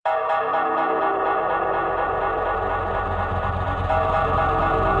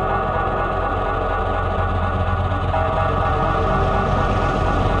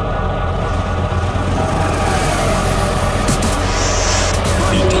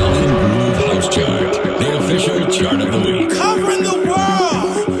Chart of the week. Covering the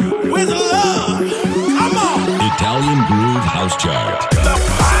world with love. Come on. Italian Groove House Chart. The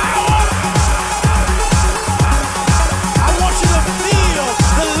power. I want you to feel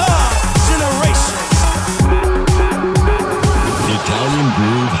the love generation.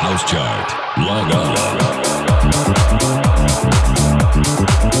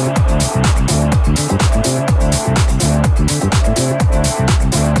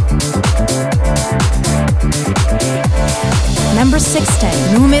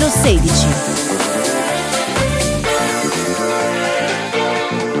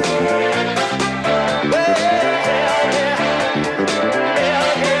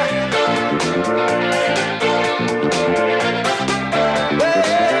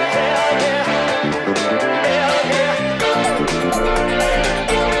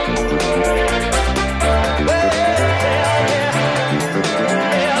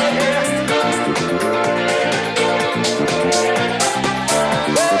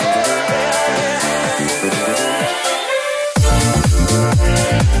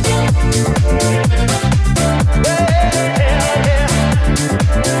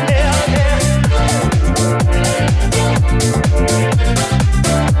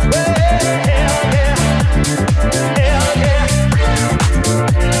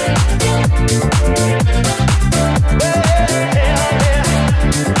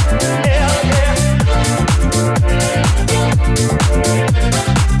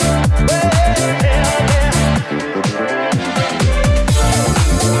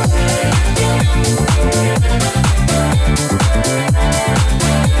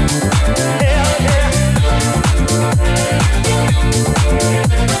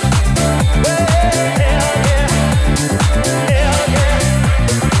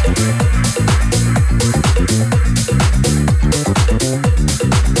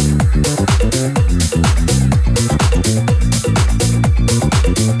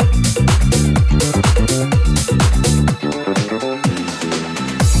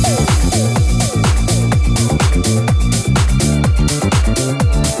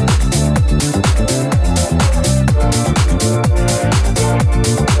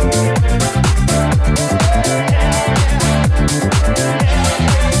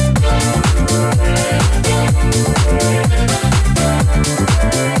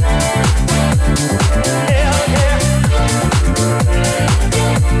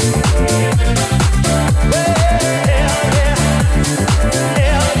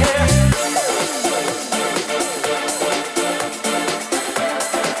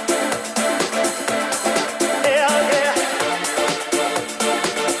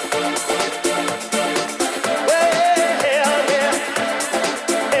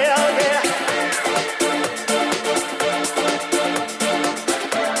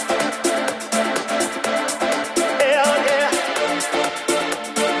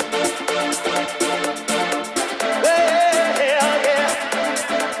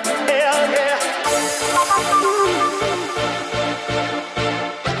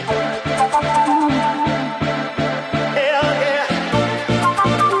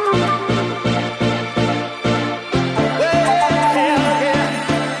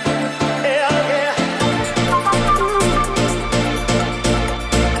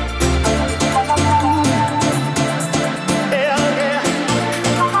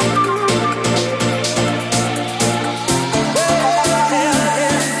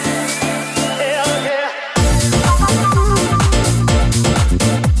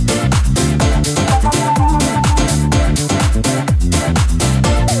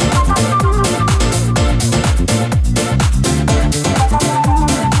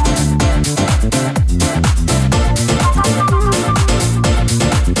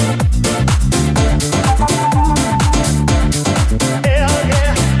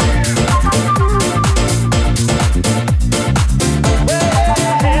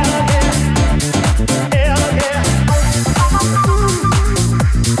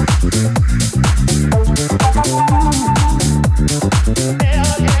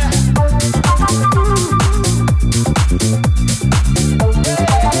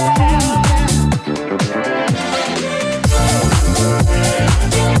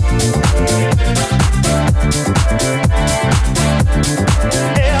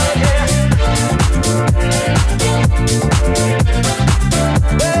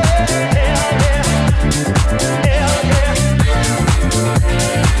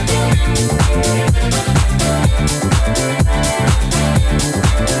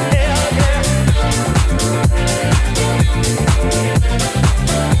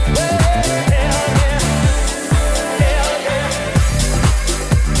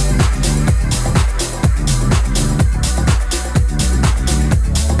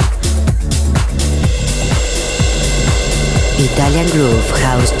 Italian Groove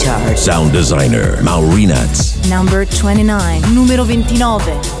House Chart. Sound designer Maurinats. Number 29. Numero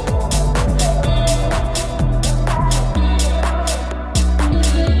 29.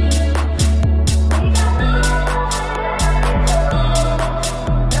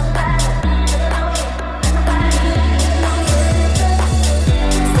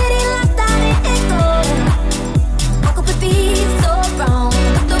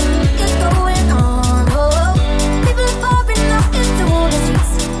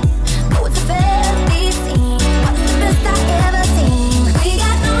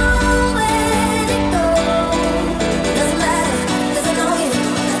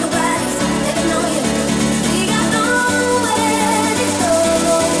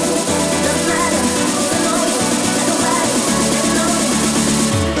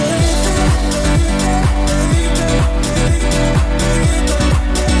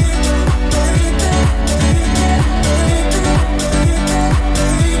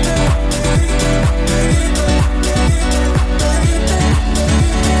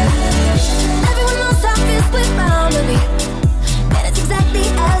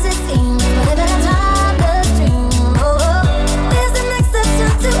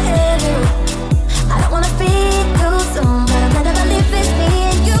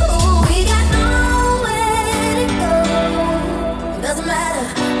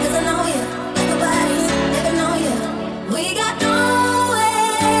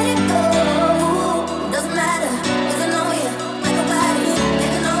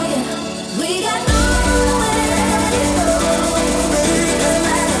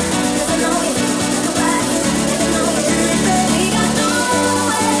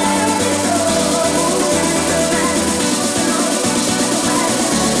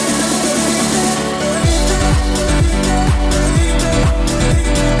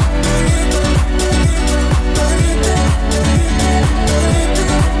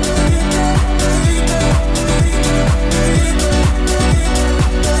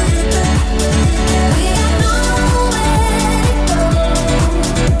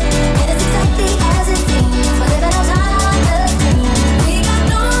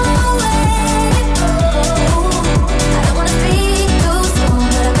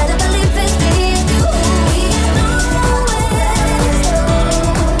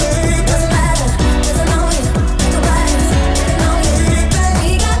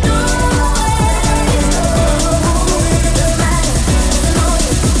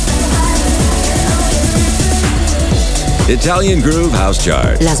 Italian Groove House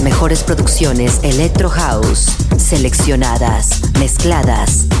Chart. Las mejores producciones Electro House, seleccionadas,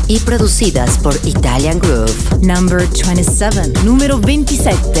 mezcladas y producidas por Italian Groove. Number 27. Numero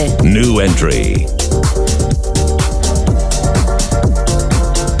 27. New entry.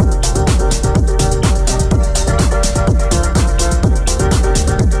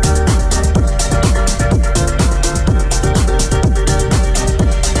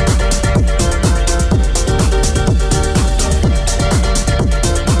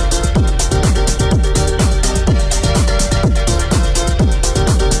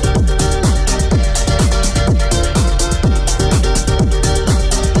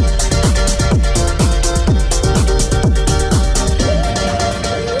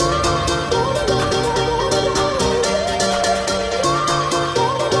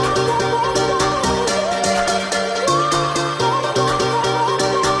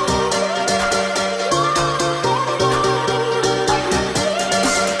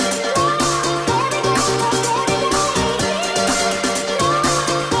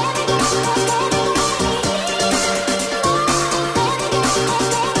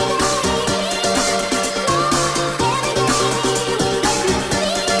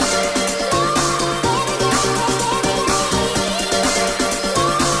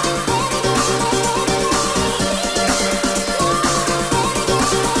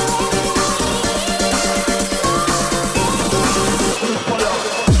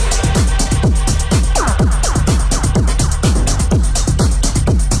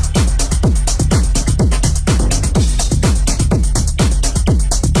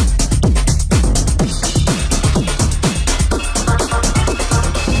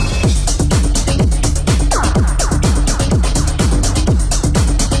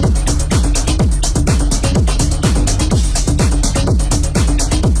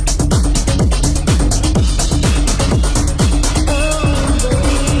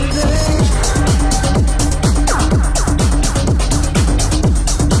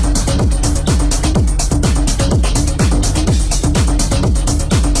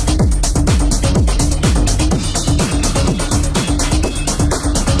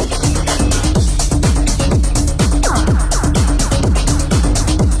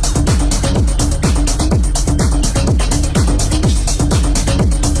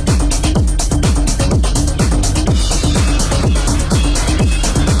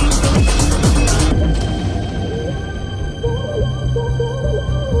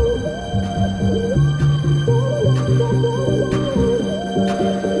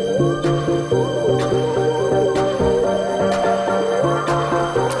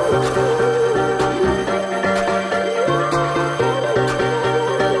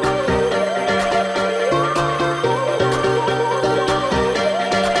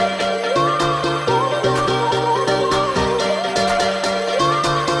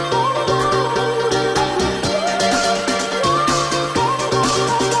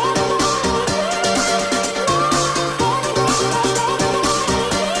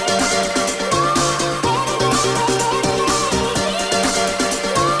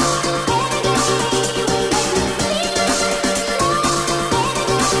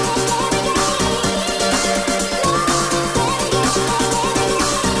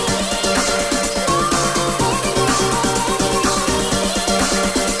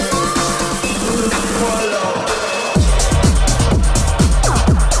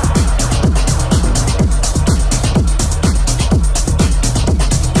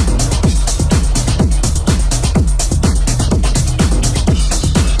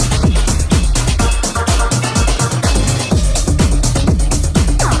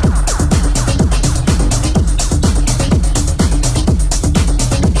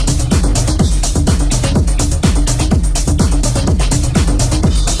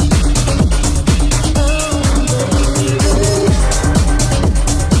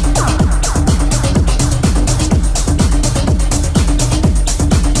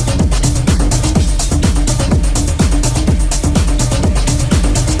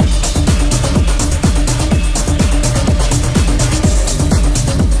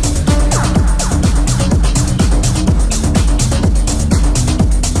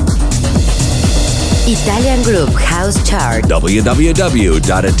 Italian Groove House Chart.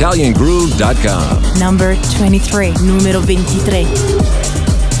 www.italiangroove.com. Number 23, numero 23.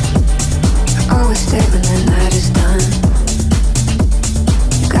 Always stay when the night is done.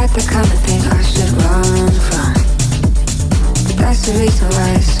 You got the kind of thing I should run from. But that's the reason why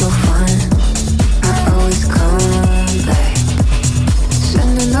it's so fun. I always come back.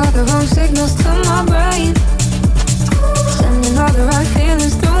 Sending all the wrong signals to my brain. Sending all the right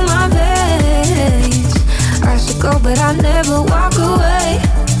feelings through my veins. I should go but I never walk away.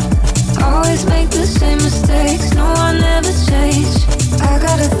 Always make the same mistakes, no I never change. I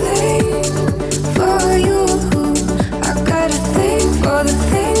got a thing for you. I got a thing for the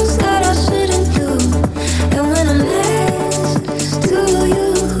things that I shouldn't do. And when I'm next to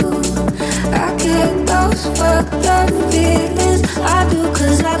you, I get those fucked up feelings. I do,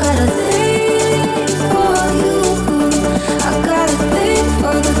 cause I got a thing for you. I got a thing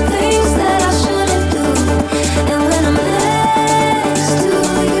for the things that I shouldn't do. And when I'm next to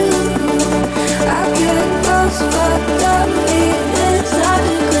you, I get those fucked up feelings. I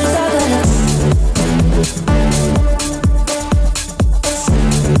do, cause I got a thing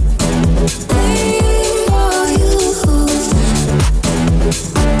for you.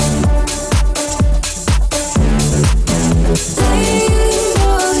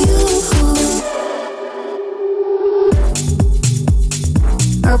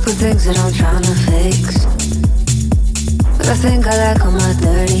 Couple things that I'm trying to fix, but I think I like all my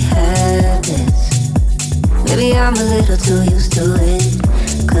dirty habits. Maybe I'm a little too used to it,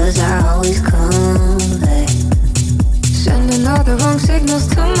 cause I always come back. Sending all the wrong signals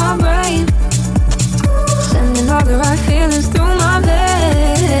to my brain. Sending all the right feelings through my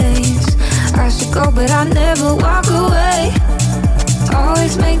veins. I should go but I never walk away.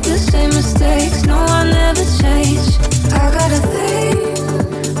 Always make the same mistakes, no I never change. I got a thing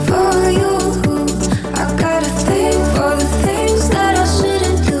for you. I got a thing for the things that I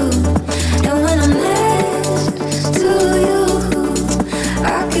shouldn't do. And when I'm next to you, I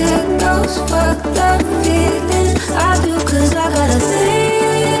get those fucked up feelings. I do, cause I got a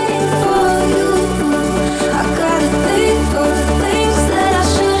thing for you. I got a thing for the things that I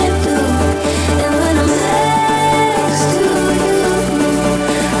shouldn't do. And when I'm next to you,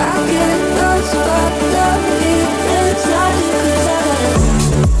 I get those fucked up feelings. I do, cause I got a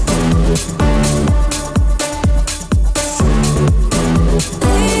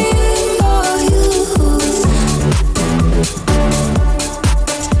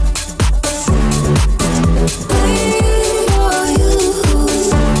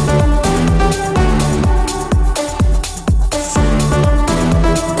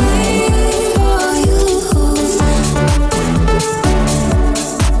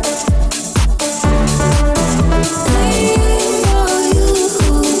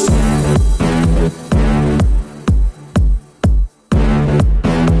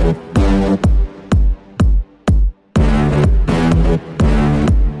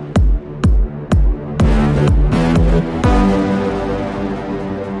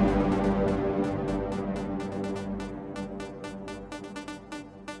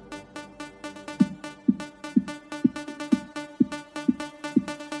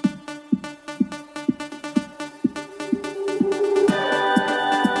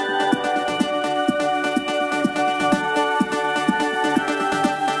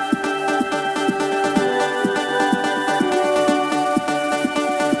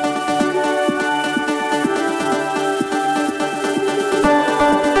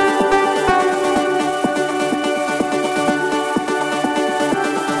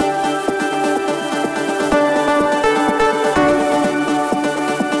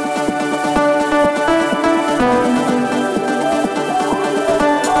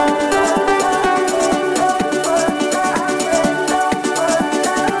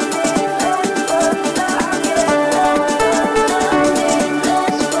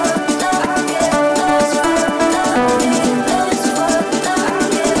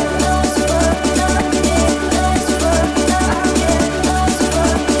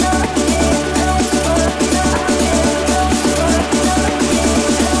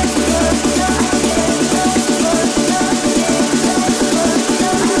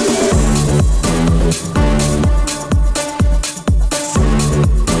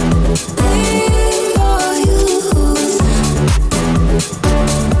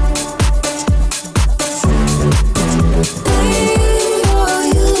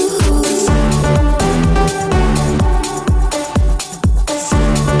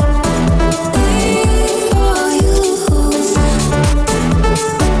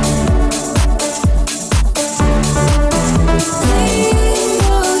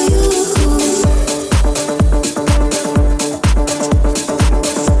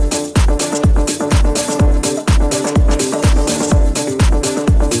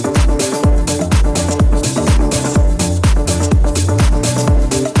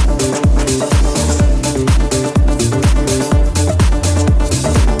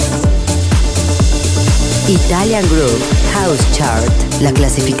Italian Groove House Chart, la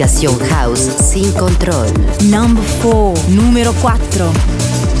clasificación house sin control. Number 4, numero 4.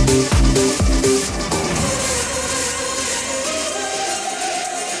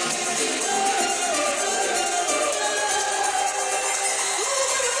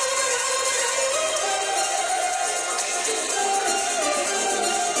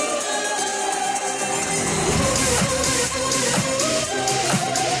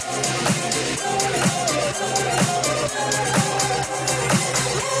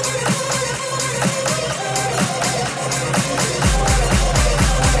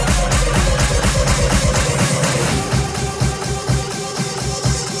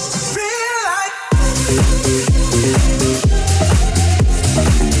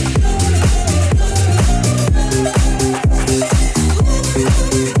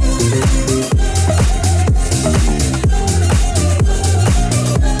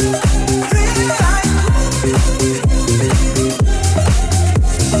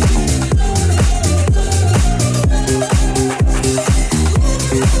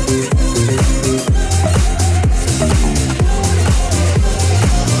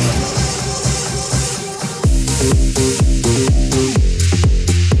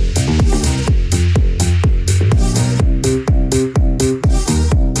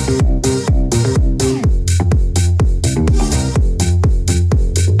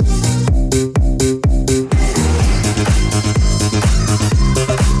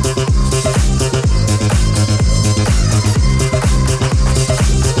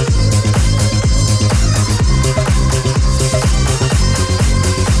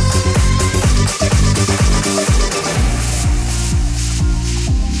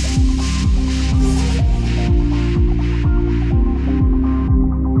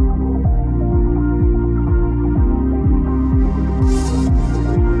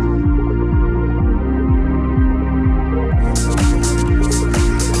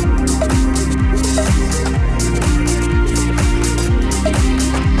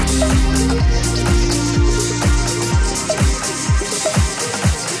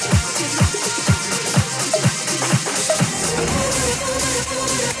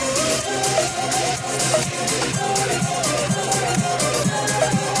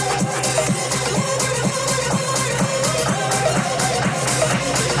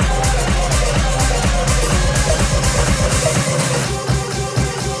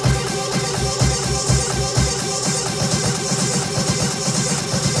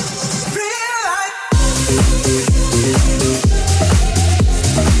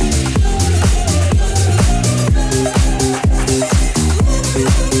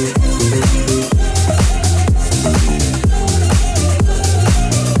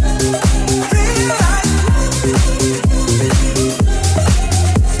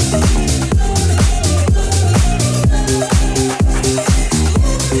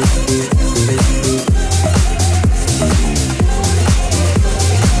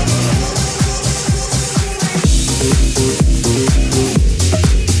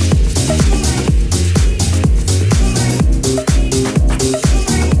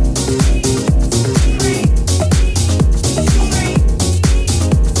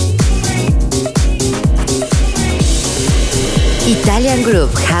 Italian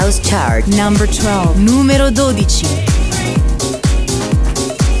Groove House Chart. Number 12, numero 12.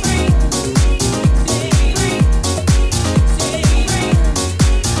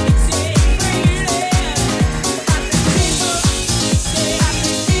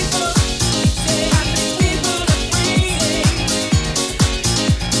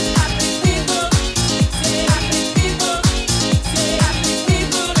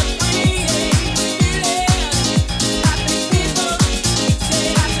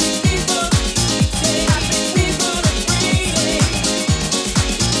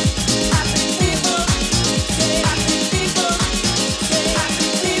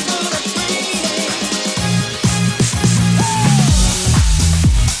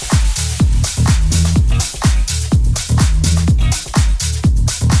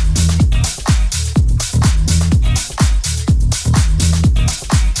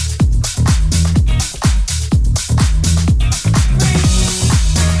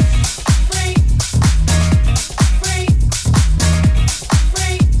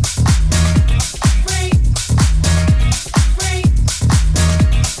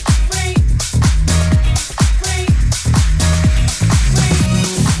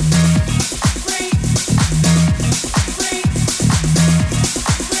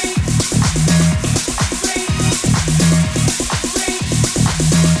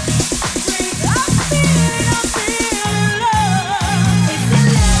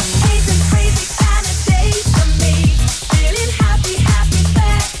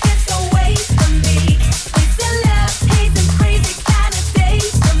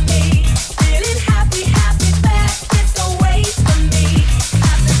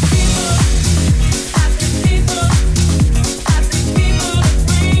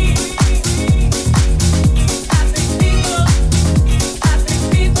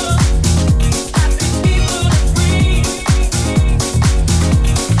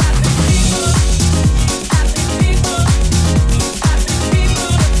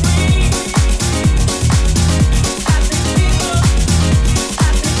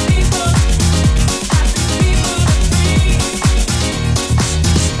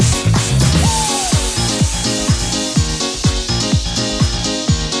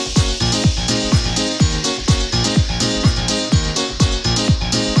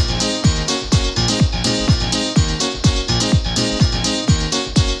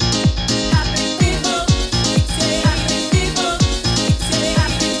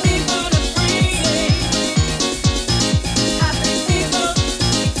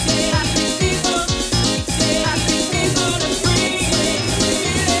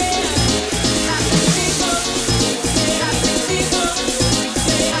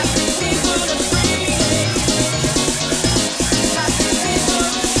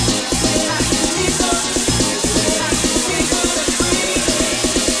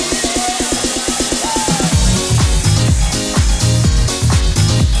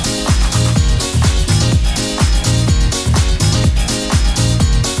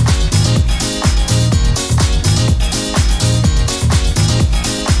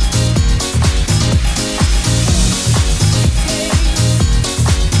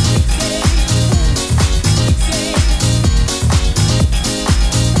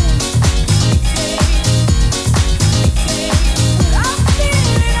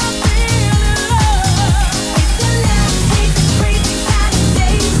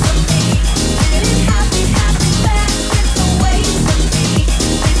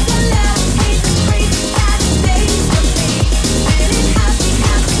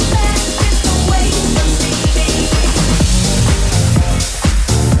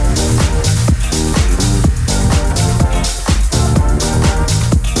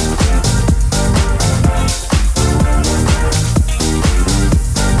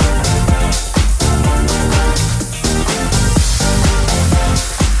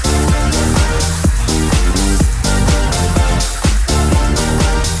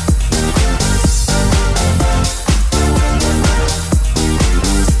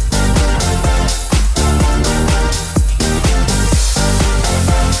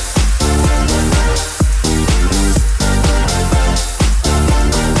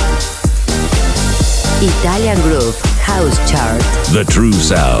 Italian Groove House Chart. The true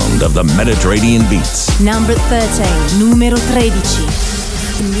sound of the Mediterranean beats. Number 13, numero 13.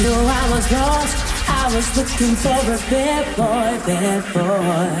 You know I was lost, I was looking for a bad boy.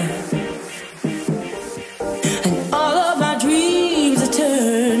 And all of my dreams have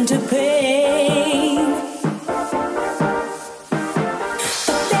turned to pain.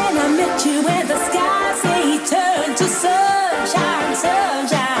 But then I met you and the skies, they turned to sunshine,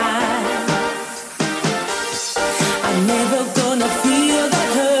 sunshine. I'm never gonna feel that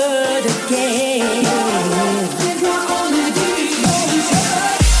hurt again. It's my only devotion.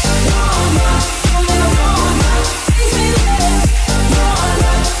 Your love takes me there. Your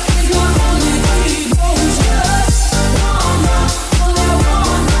love is my only devotion. Your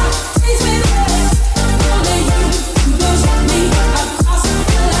love takes me there. Only you push me across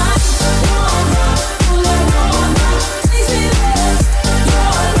the line. Your love takes me there.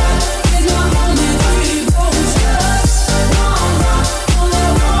 Your love is my only devotion.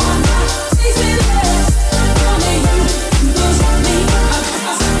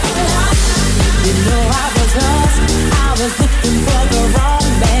 You know I was lost, I was looking for the wrong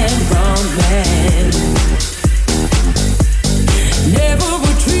man. Never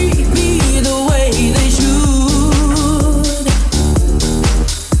would treat me the way they should.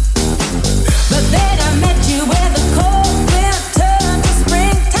 But then I met you where the cold wind turned to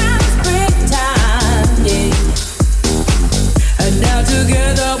springtime, yeah. And now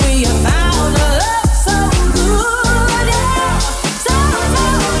together we have found a love so good, yeah, so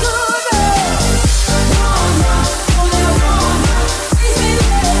good, yeah. Your love takes me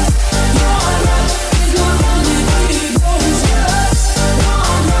there. Your love is my only devotion. Your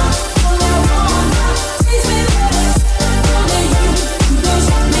love takes me there. Only you push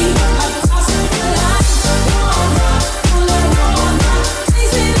me across the line. Your love takes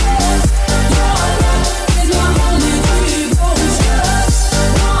me there. Your love is my only devotion.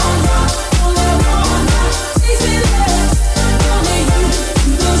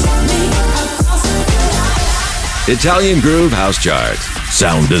 Italian Groove House Chart.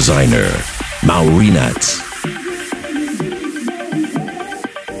 Sound designer, Maurinats.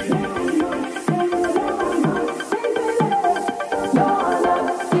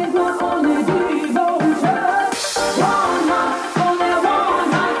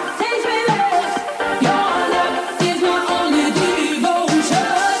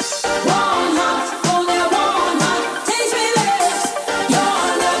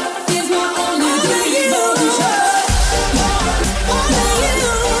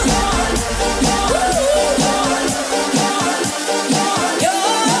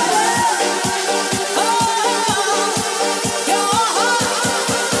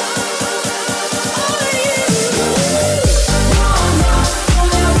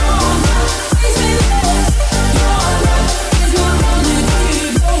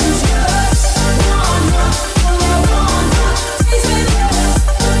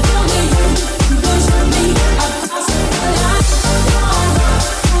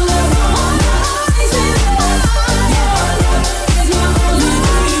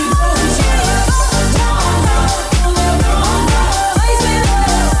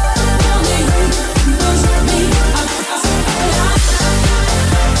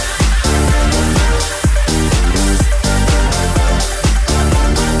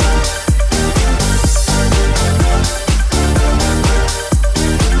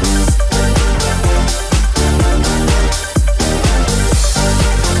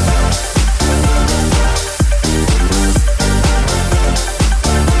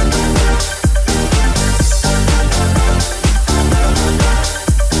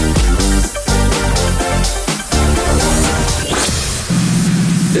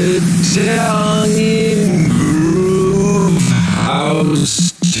 Italian Groove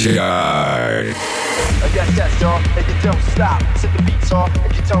House Chart. Yes, y'all, and you don't stop. Set the beats off,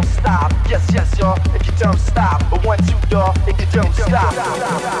 and you don't stop. Yes, y'all, and you don't stop. But 1, 2, y'all, and you don't stop.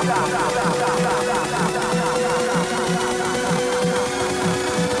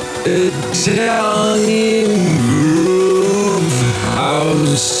 Italian Groove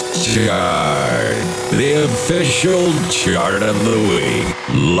House Chart. The official chart of the week.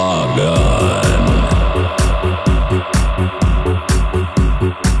 Log on.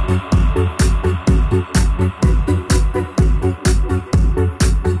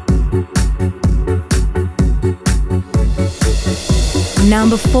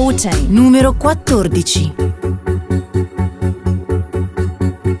 Number 14, numero 14.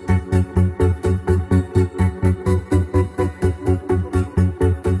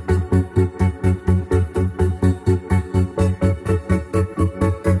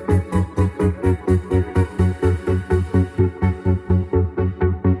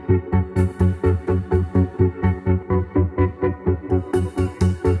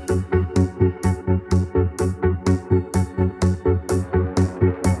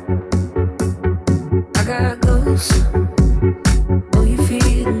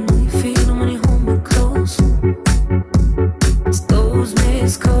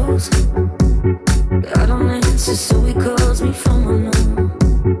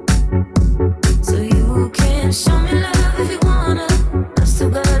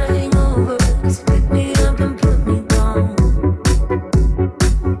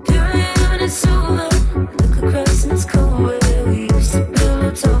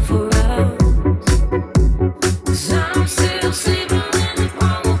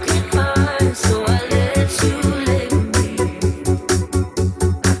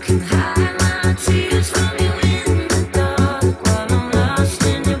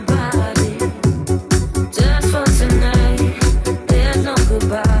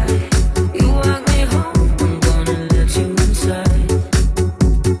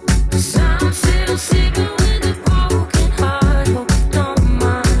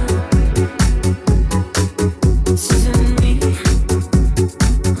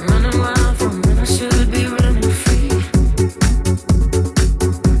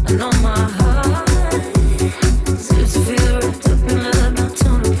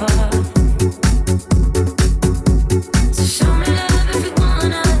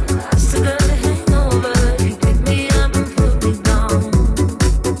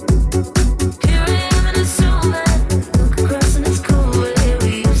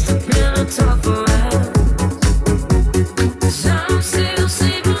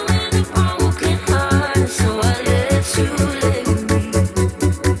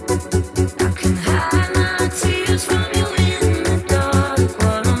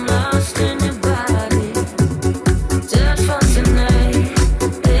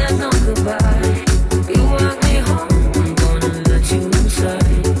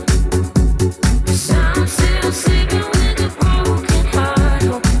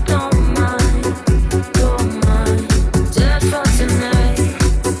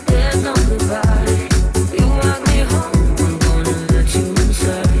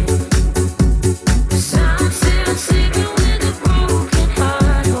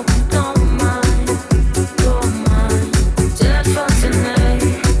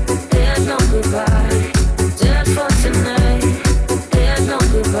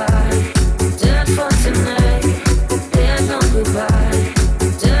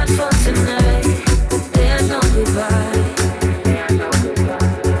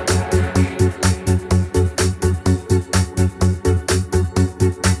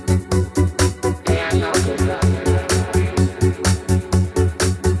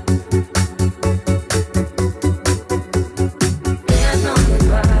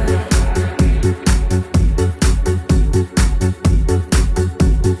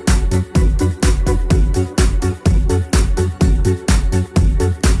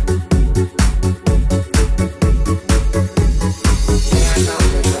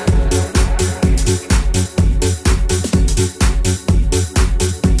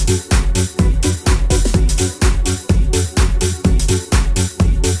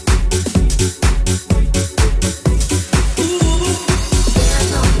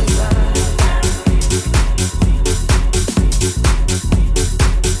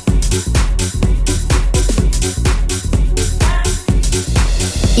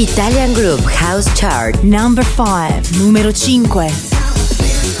 Italian Group House Chart Number 5, numero 5.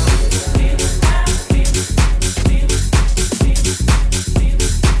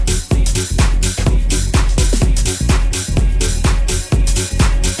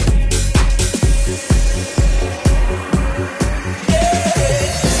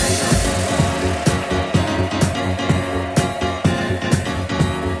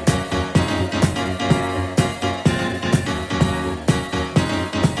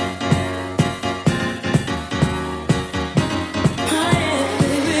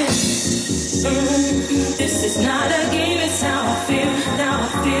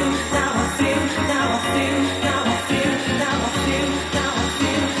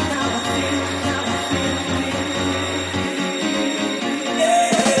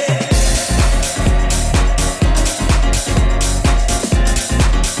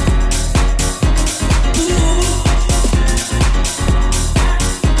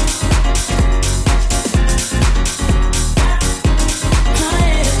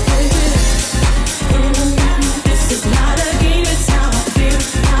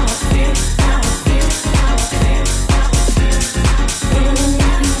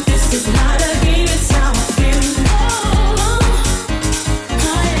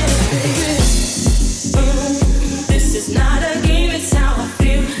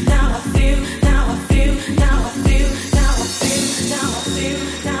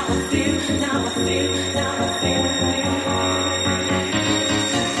 Now I feel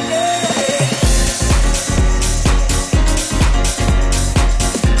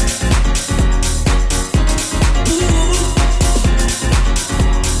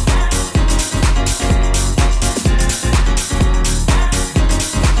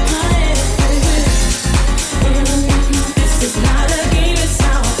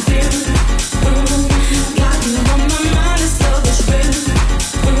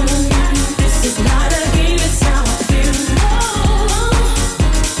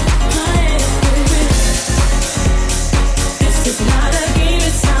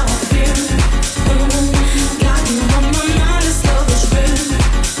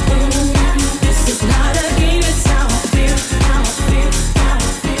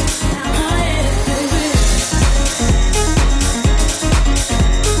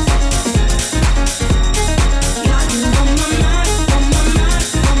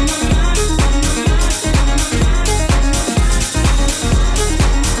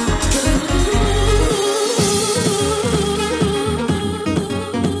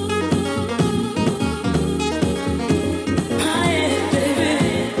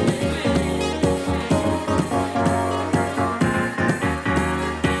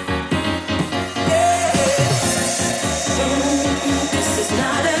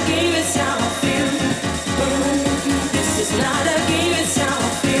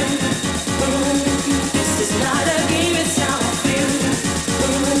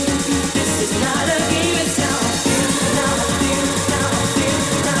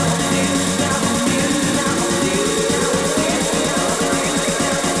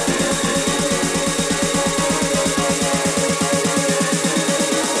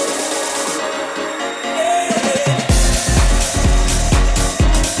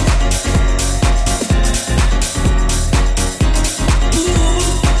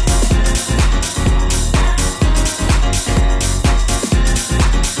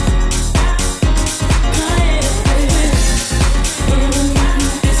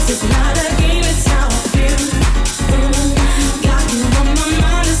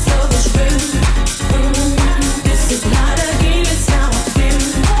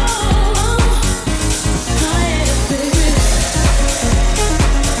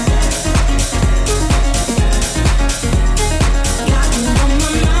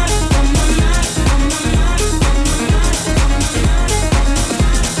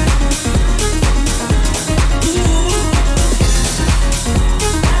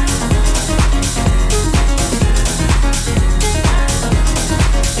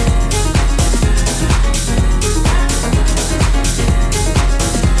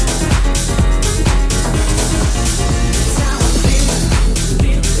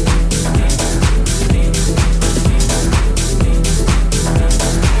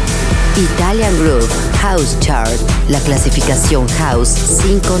Italian Groove House Chart, la clasificación house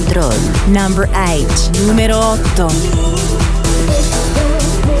sin control. Number 8, número 8.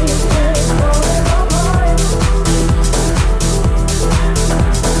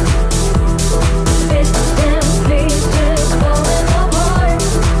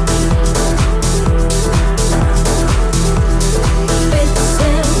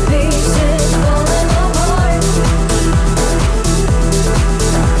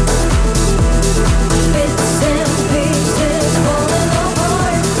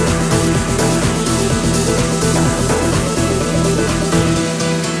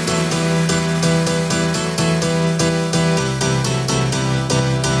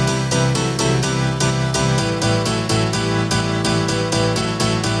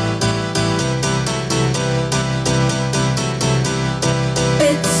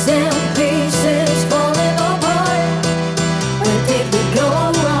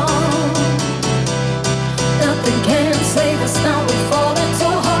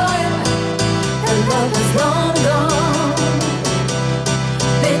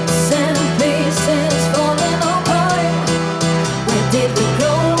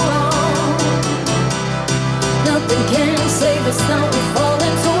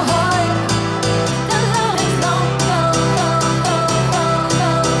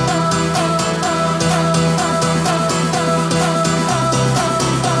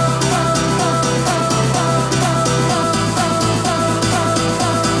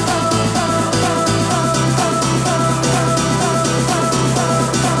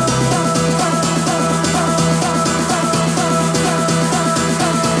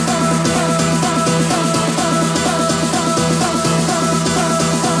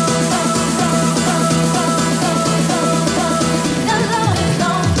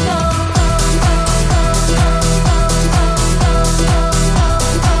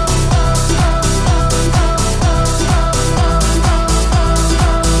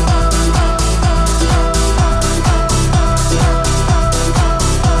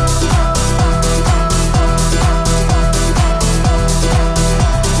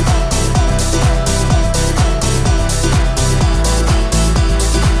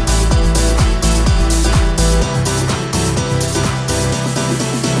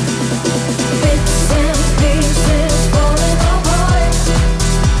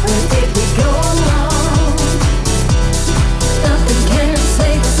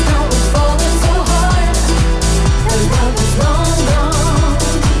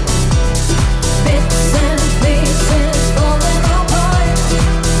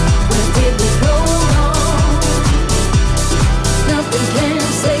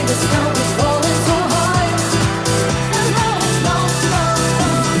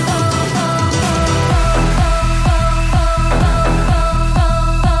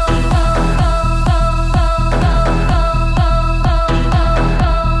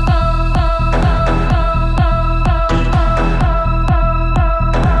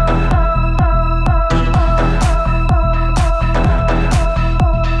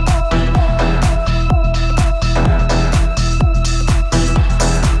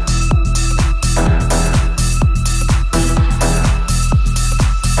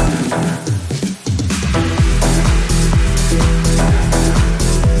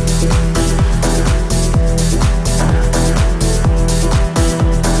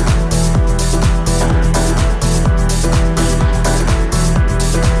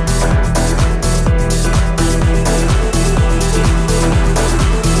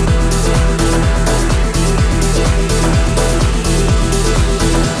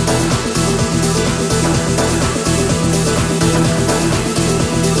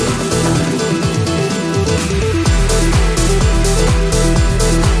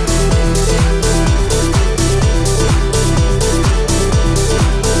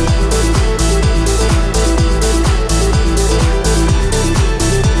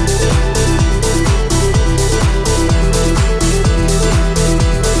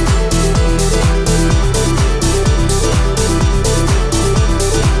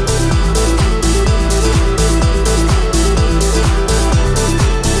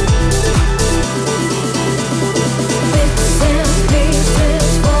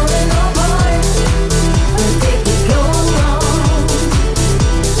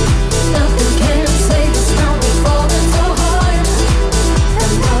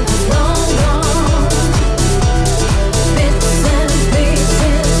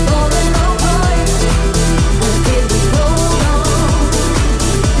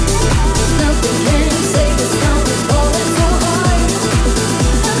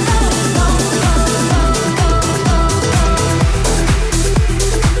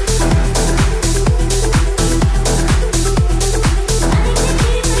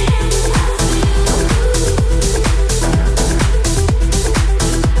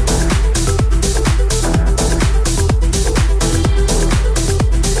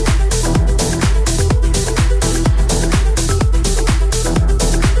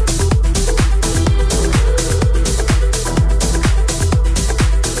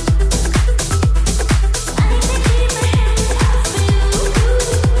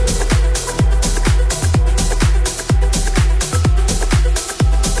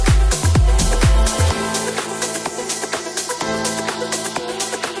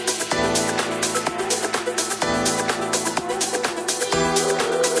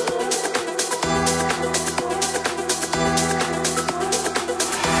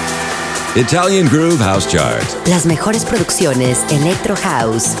 Italian Groove House Chart. Las mejores producciones Electro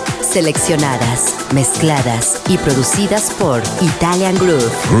House, seleccionadas, mezcladas y producidas por Italian Groove.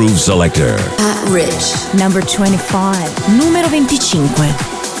 Groove Selector. Pat Rich. Number 25. Numero 25.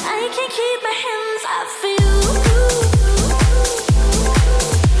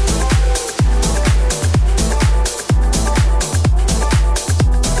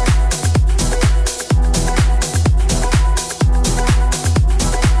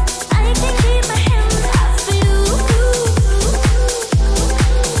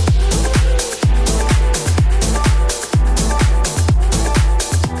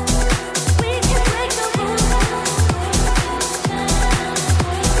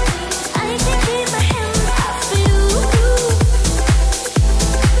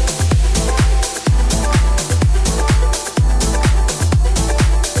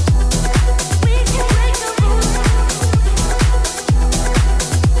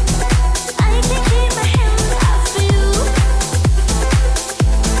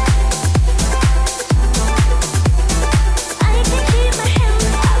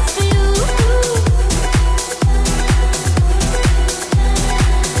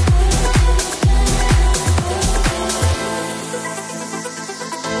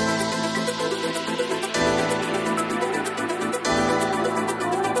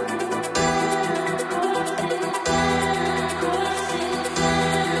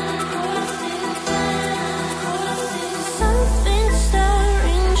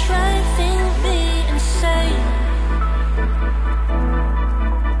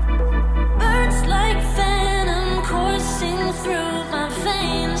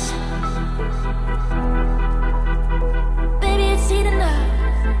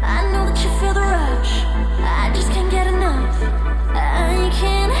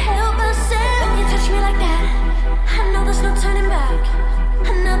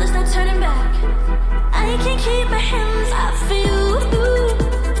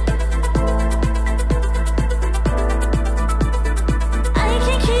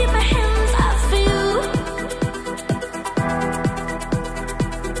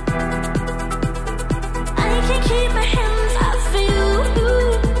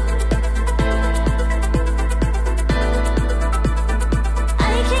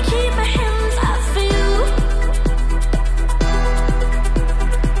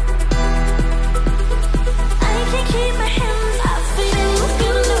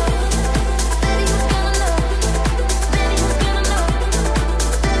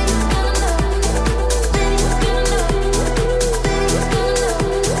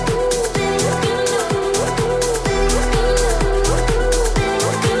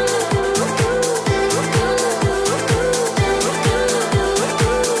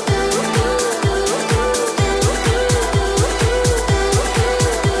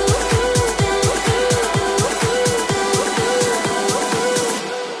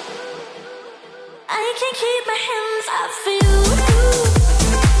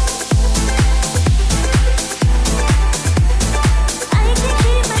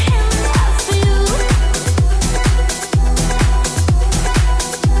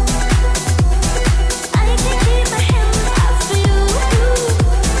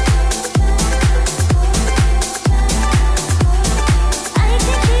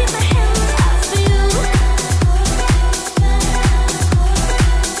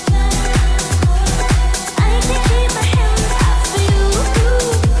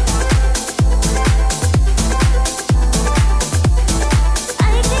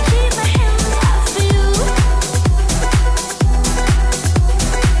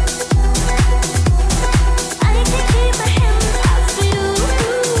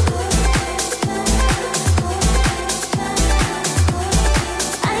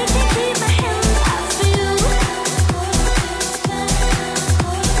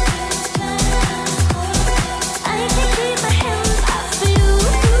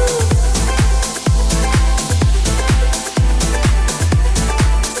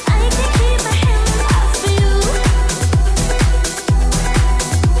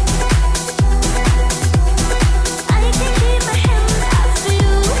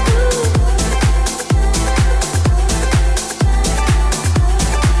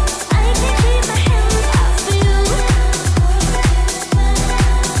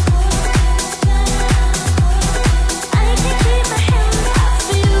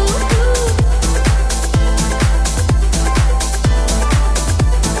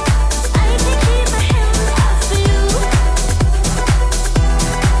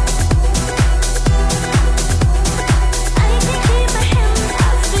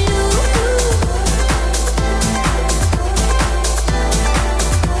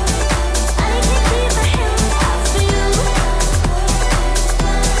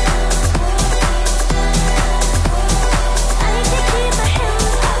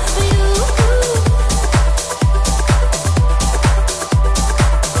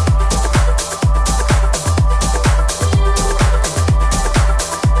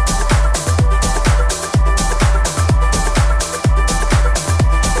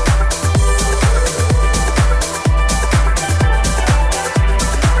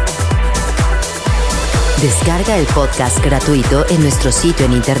 Descarga el podcast gratuito en nuestro sitio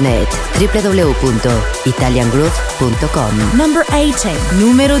en internet www.italiangroove.com. Number 18,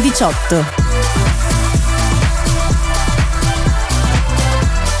 numero 18.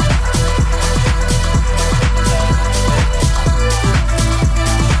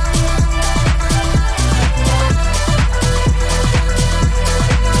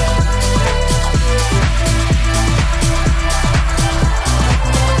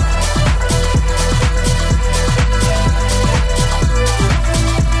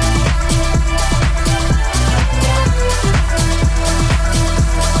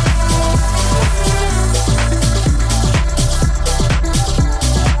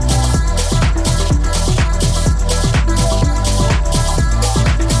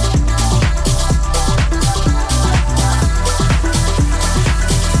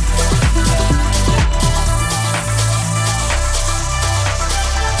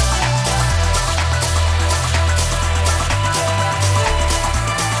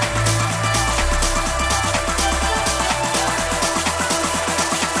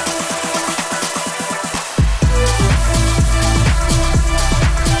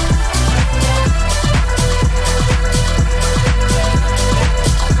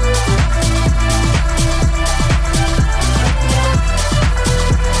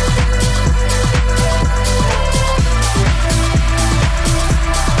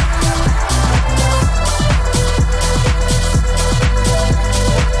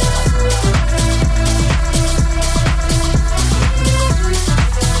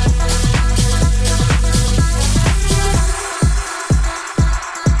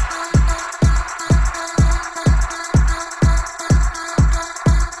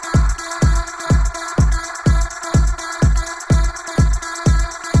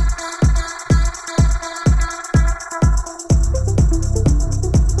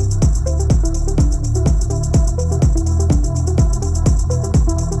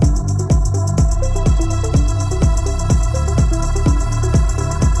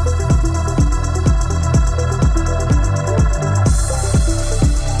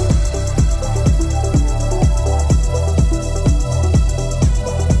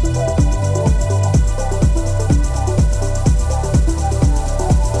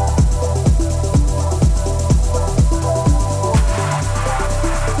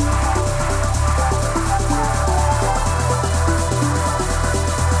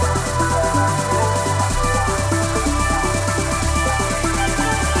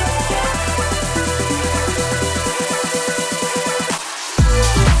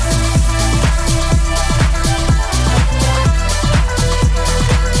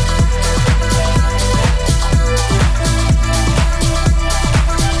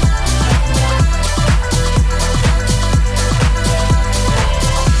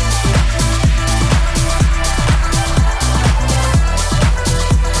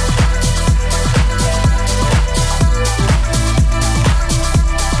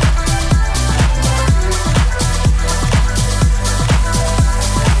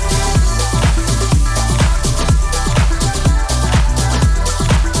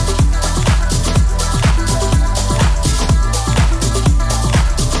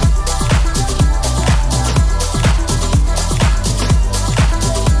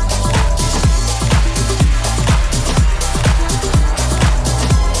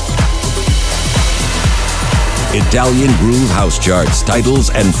 Italian Groove House Charts, titles,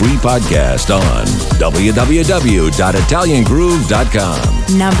 and free podcast on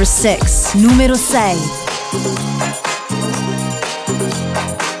www.italiangroove.com. Number 6, numero 6.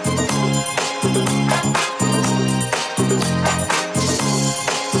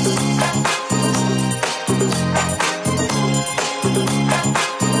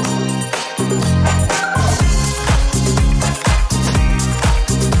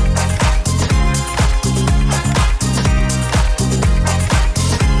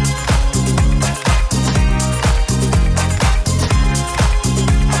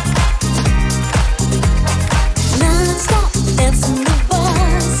 Now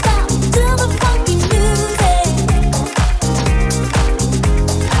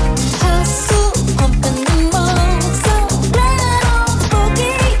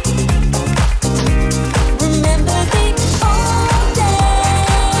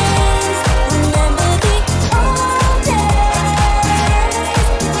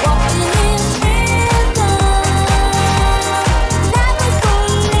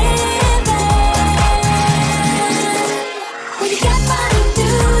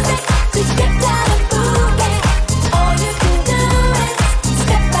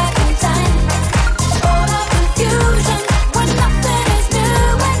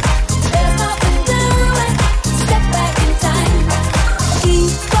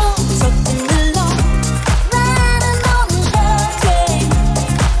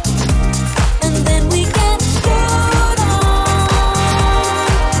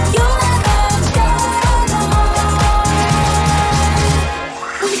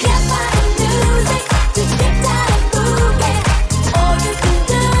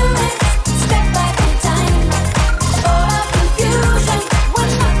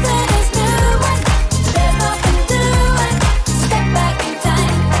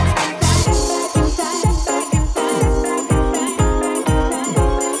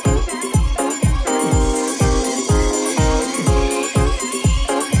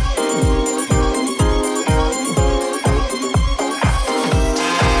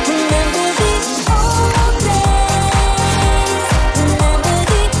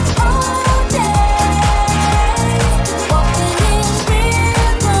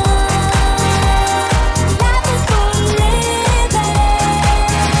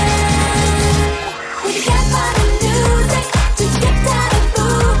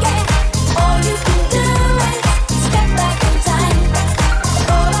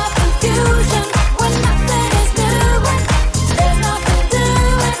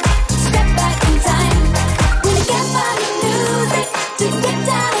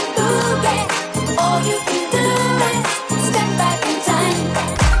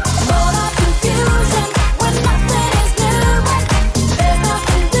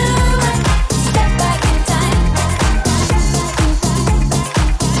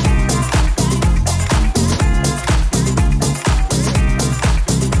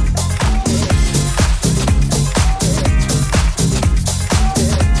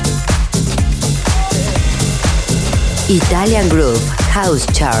Italian Groove House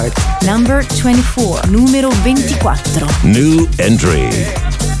Chart. Number 24, numero 24. New entry.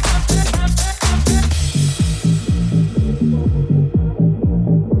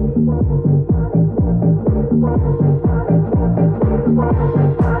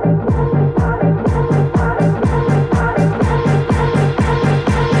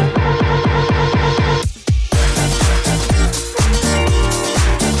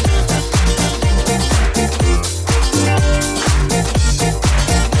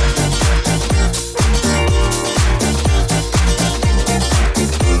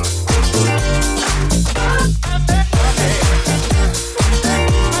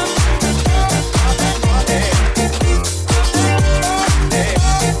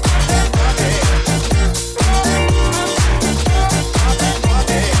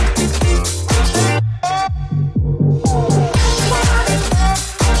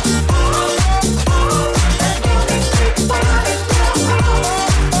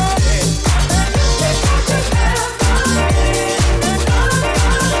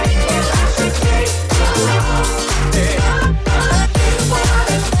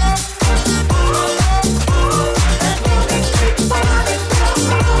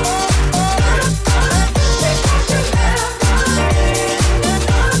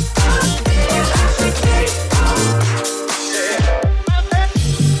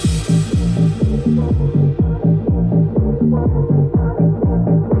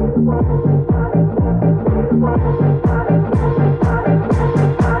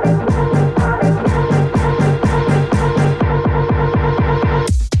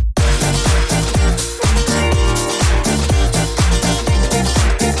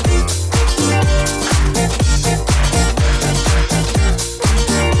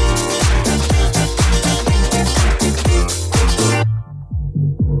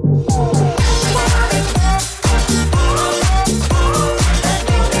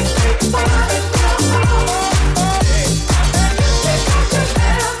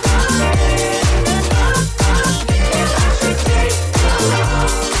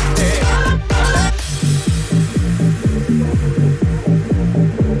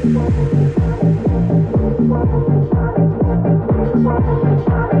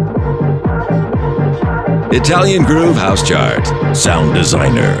 Italian Groove House Chart. Sound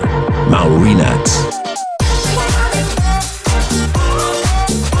designer, Maurinats.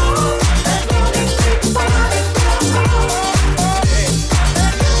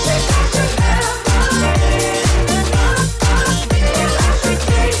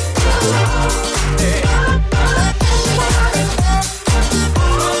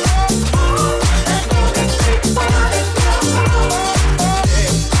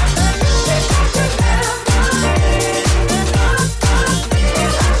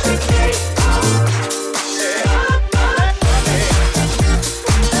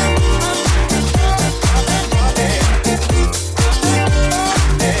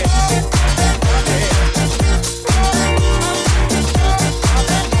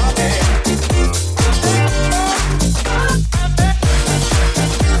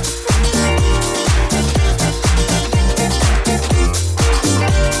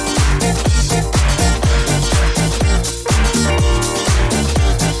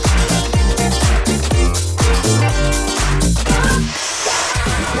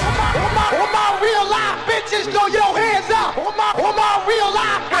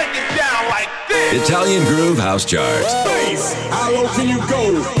 Italian Groove House Chart. How low can you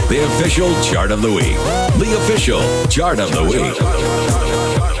go? The official chart of the week. The official chart of the week.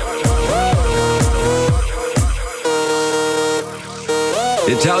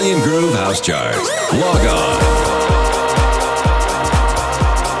 Italian Groove House Chart. Log on.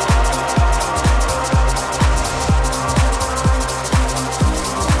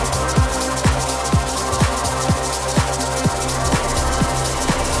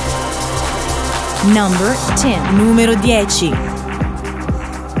 Number 10, numero 10.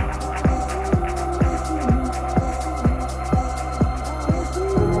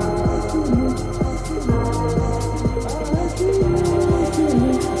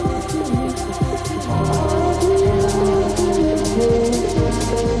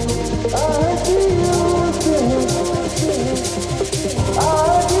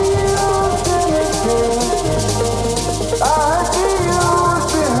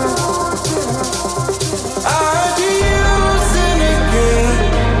 I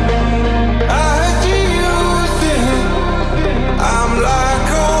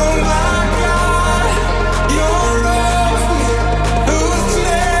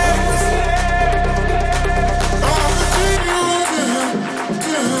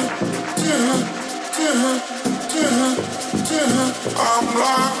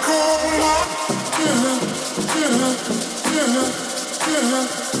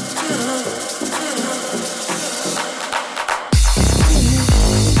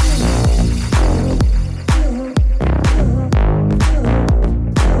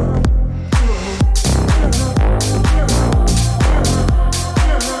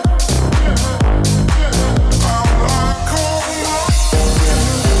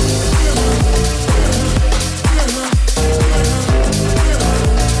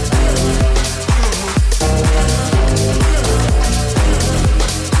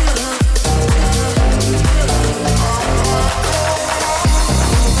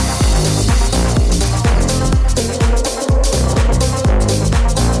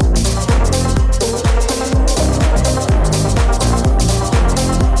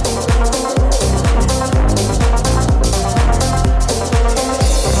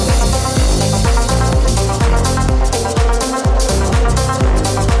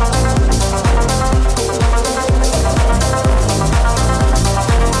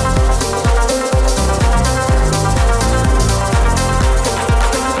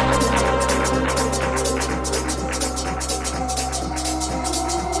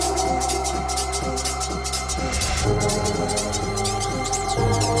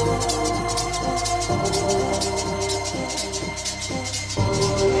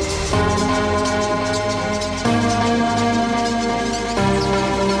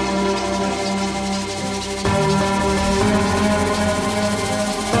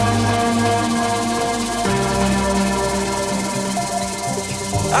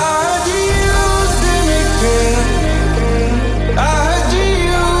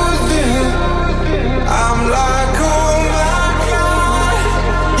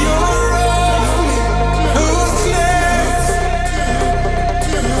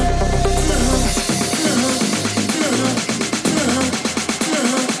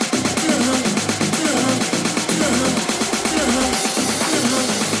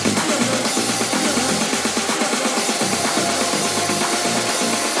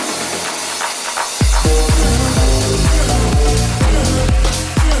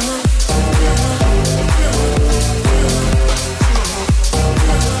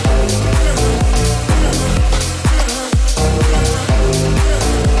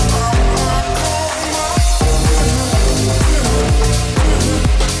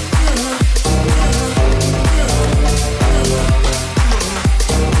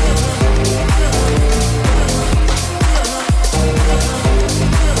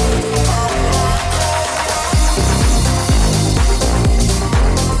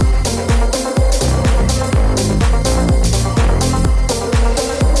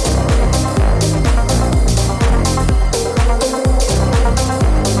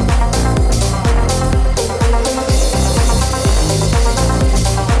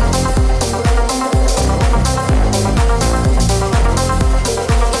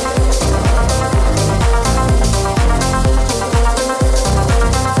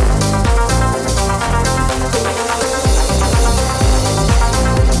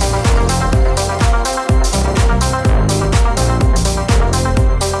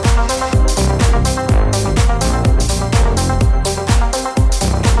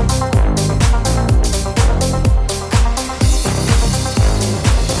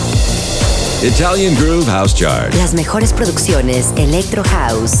Italian Groove House Chart. Las mejores producciones Electro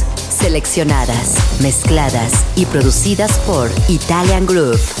House, seleccionadas, mezcladas y producidas por Italian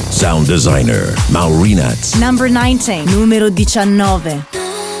Groove. Sound designer Maurinats. Number 19, numero 19.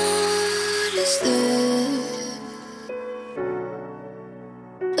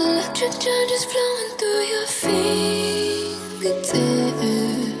 Electric charges flowing through your fingertips.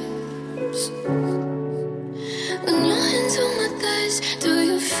 When your hands on my thighs, do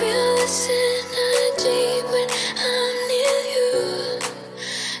you feel this energy when I'm near you?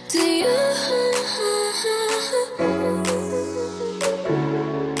 Do you?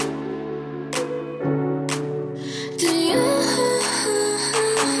 Do you?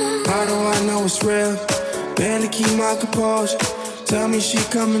 How do I know it's real? Barely keep my composure. Tell me she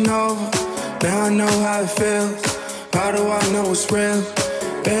coming over. Now I know how it feels. How do I know it's real?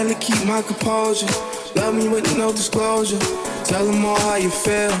 Barely keep my composure. Love me with no disclosure. Tell them all how you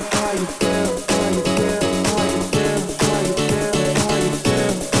feel. How you feel. How you feel. How you feel. How you feel. How you feel. How you feel.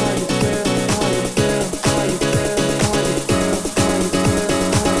 How you feel. How you feel. How you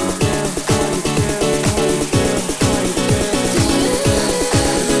feel. How you feel. How you feel.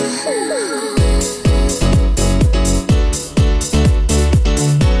 How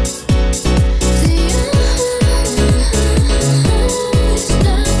you It's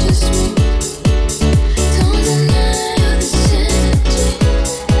not just me. Don't deny all this energy.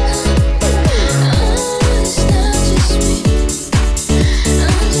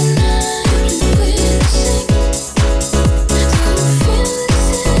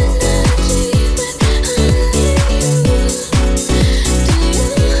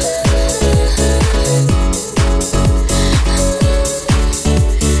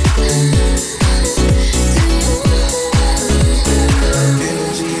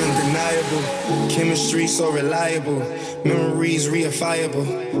 fireable.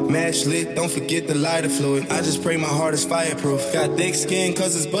 Match lit, don't forget the lighter fluid. I just pray my heart is fireproof. Got thick skin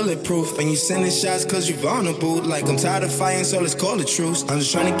cause it's bulletproof. And you sending shots cause you vulnerable. Like I'm tired of fighting, so let's call it truce. I'm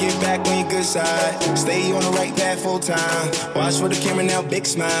just trying to get back on your good side. Stay on the right path full time. Watch for the camera now, big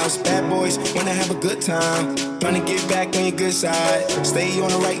smiles. Bad boys wanna have a good time. Trying to get back on your good side. Stay on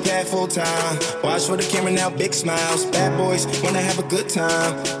the right path full time. Watch for the camera now, big smiles. Bad boys wanna have a good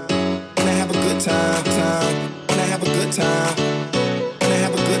time. Wanna have a good time, Wanna have a good time. Wanna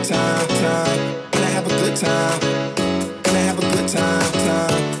have a good time, Wanna have a good time. Wanna have a good time,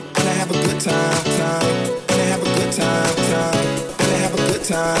 Wanna have a good time, Wanna have a good time, Wanna have a good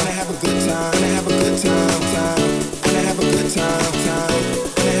time. Wanna have a good time, Wanna have a good time, Wanna have a good time,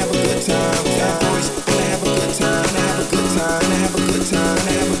 Wanna have a good time. Bad boys wanna have a good time, wanna have a good time, wanna have a good time, wanna have a good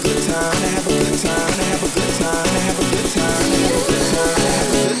time, wanna have a good time, wanna have a good time, wanna have a good time, wanna have a good time, wanna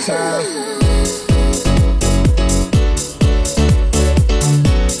have a good time.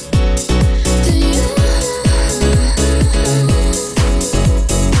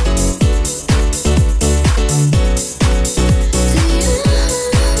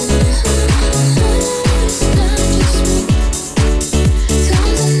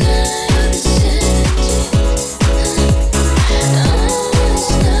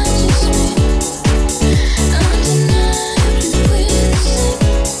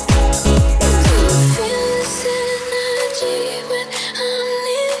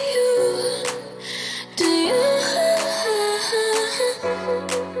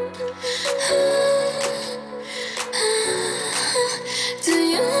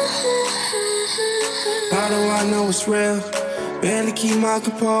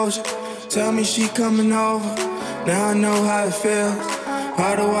 Composure. Tell me she coming over. Now I know how it feels.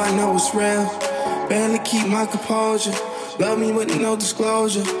 How do I know it's real? Barely keep my composure. Love me with no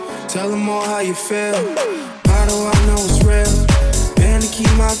disclosure. Tell them all how you feel. How do I know it's real? Barely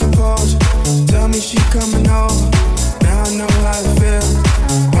keep my composure. Tell me she coming over. Now I know how it feels.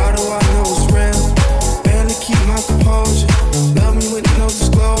 How do I know it's real? Barely keep my composure. Love me with no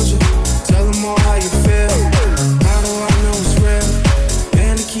disclosure. Tell them all how you feel. How do I know it's real?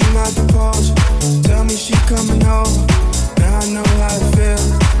 Keep my composure. Tell me she coming over. Now I know how it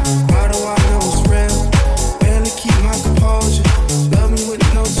feels. How do I know it's real? Barely keep my composure. Love me with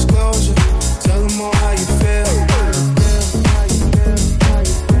no disclosure. Tell them all how you feel.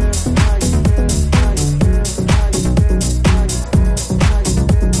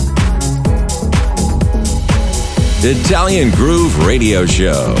 The Italian Groove Radio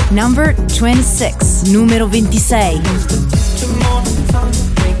Show. Number 26, numero 26.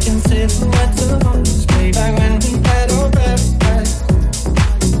 Silhouettes of us, way back when we had our paradise.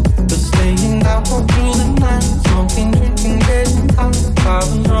 But staying out all through the night, smoking, drinking, getting high. I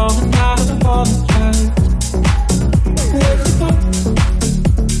was wrong and I apologize. Where'd you go?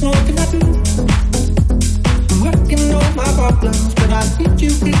 What can I do? I'm working on my problems, but I need you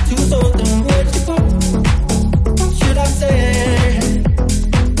to solve them. Where'd you go? What should I say?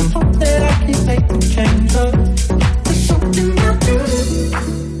 I hope that I can make a change. There's something about you.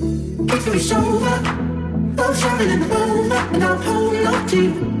 It's over. I'm shining in the moonlight and I'm holding on to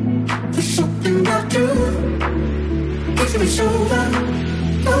you. There's something about you. It's over.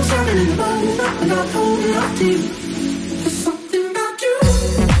 I'm shining in the moonlight and I'm holding on to you. There's something about you.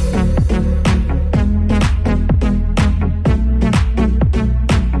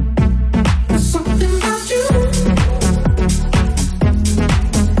 There's something about you.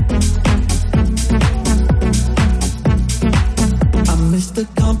 I miss the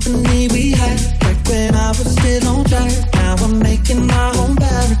company we had back when I was still on track. Now I'm making my own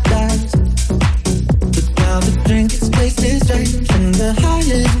paradise. But now the drink is tasted strange and the high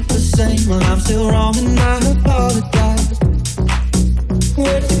isn't the same. Well, I'm still wrong and I apologize.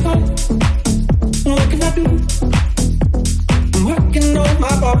 Where'd you go? What can I do? I'm working on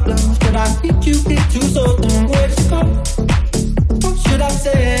my problems, but I need you to solve them. Where'd you go? What should I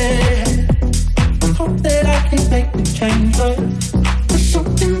say? I hope that I can make the change. There's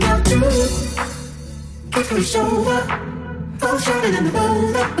something about you. It's over. I'm shining in the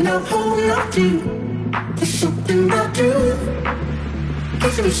moonlight and I'm holding on to you. There's something about you.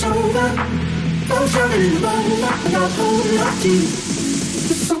 It's over. I'm shining in the moonlight and I'm holding on to you.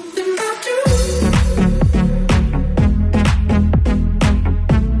 There's something about you.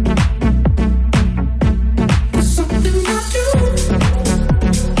 There's something about you.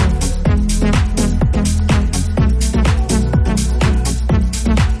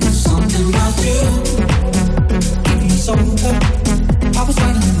 There's something about you. I was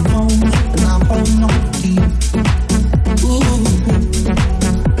waiting in the moment and I'm holding on to you. Ooh,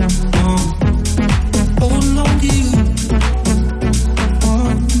 holding on to you.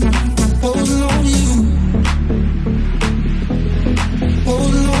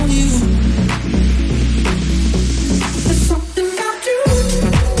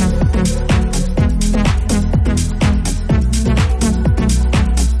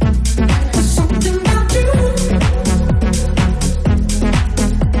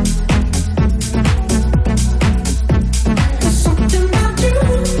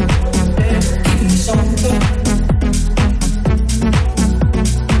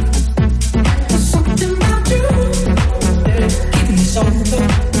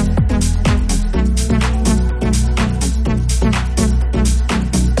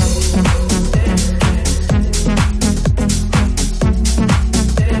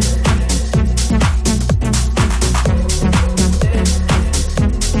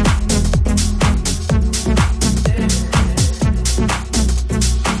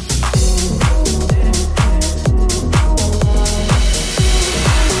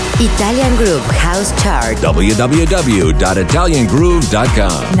 Italian Groove House Chart.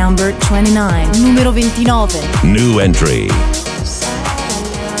 www.italiangroove.com. Number 29. Numero 29. New entry.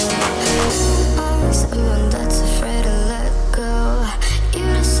 Someone that's afraid to let go. You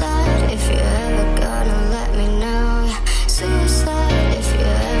decide if you're ever gonna let me know. Suicide if you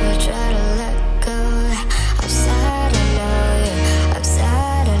ever try to let go. I'm sad, I know you. I'm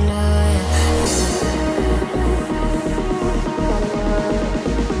sad, I know you.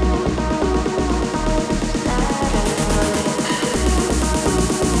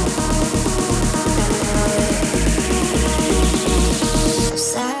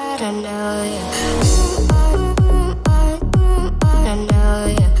 Sad, I know you. I know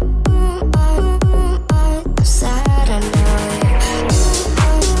you. Sad, I know you.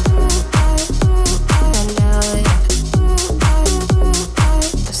 I know you.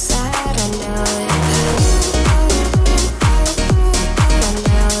 Sad, I know you. I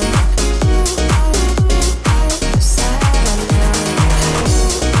know you.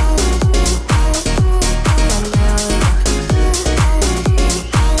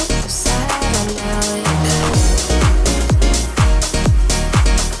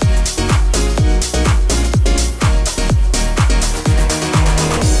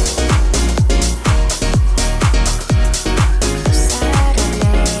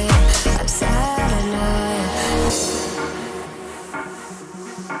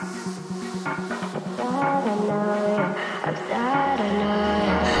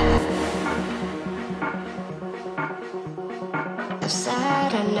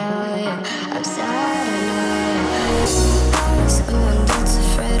 Sad, I know I'm sad, I know. Someone that's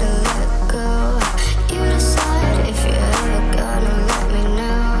afraid to let go. You decide if you're ever gonna let me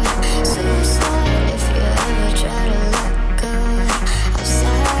know. Suicide if you ever try to let go. I'm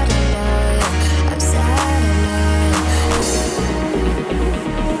sad, I know you. I'm sad, I know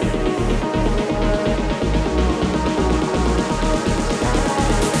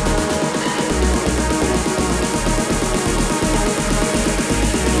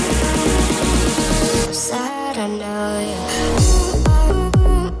sad, I know you.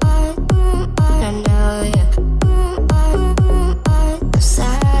 I know you.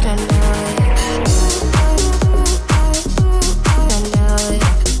 Sad, I know you. I know you.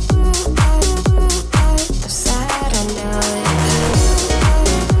 Sad, I know you. I know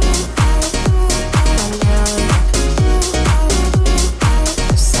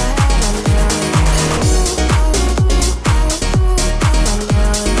you.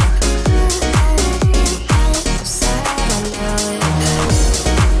 Sad,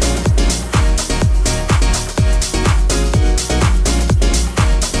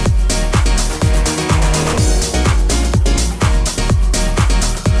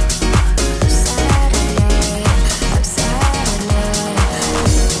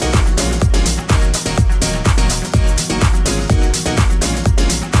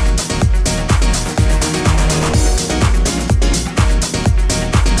 I know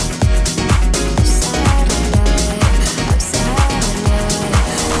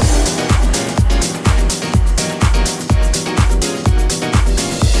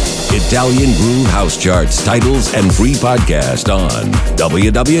Italian Groove House Charts, titles, and free podcast on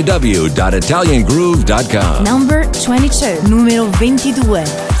www.italiangroove.com. Number 22. Numero 22.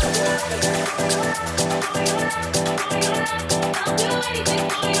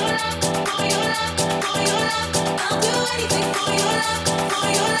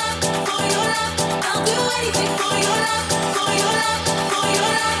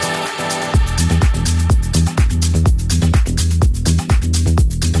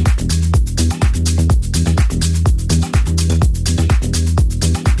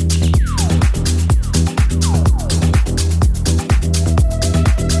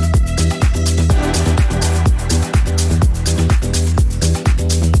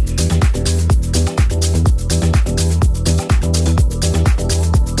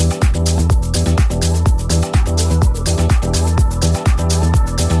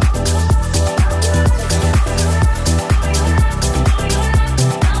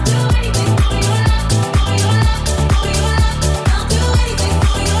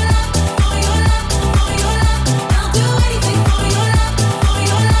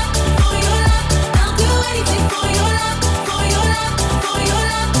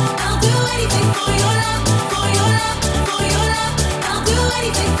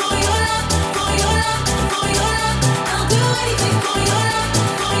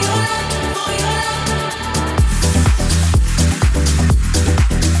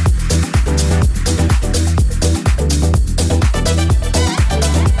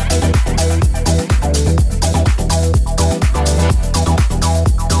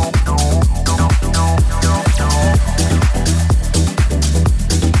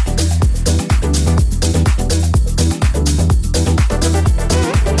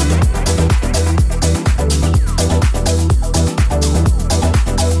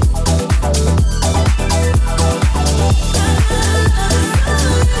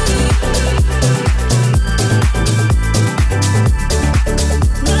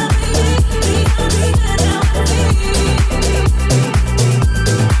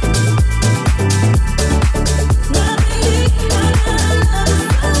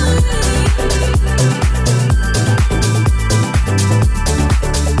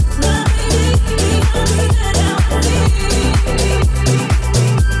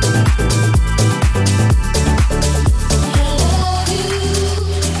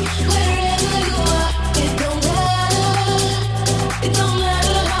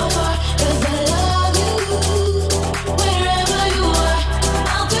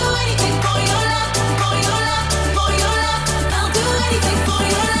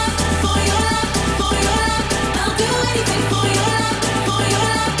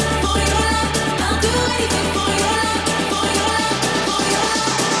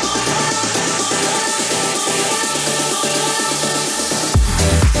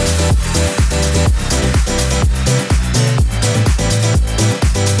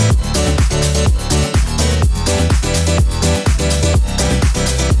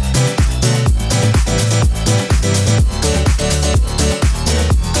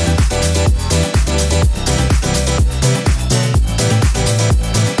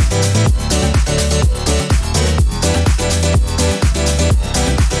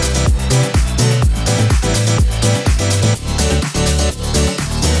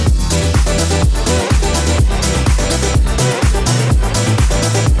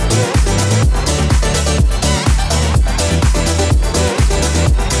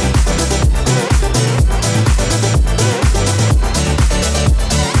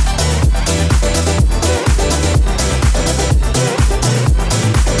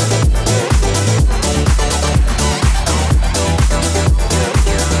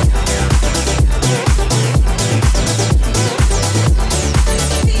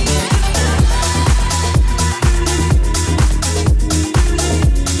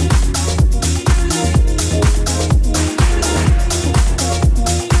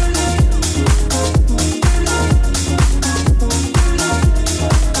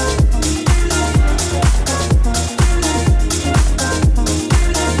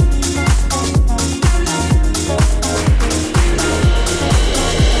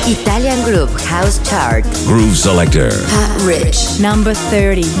 Italian Group House Chart. Groove Selector. Pat Rich. Number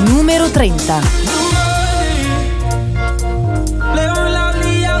 30, numero 30.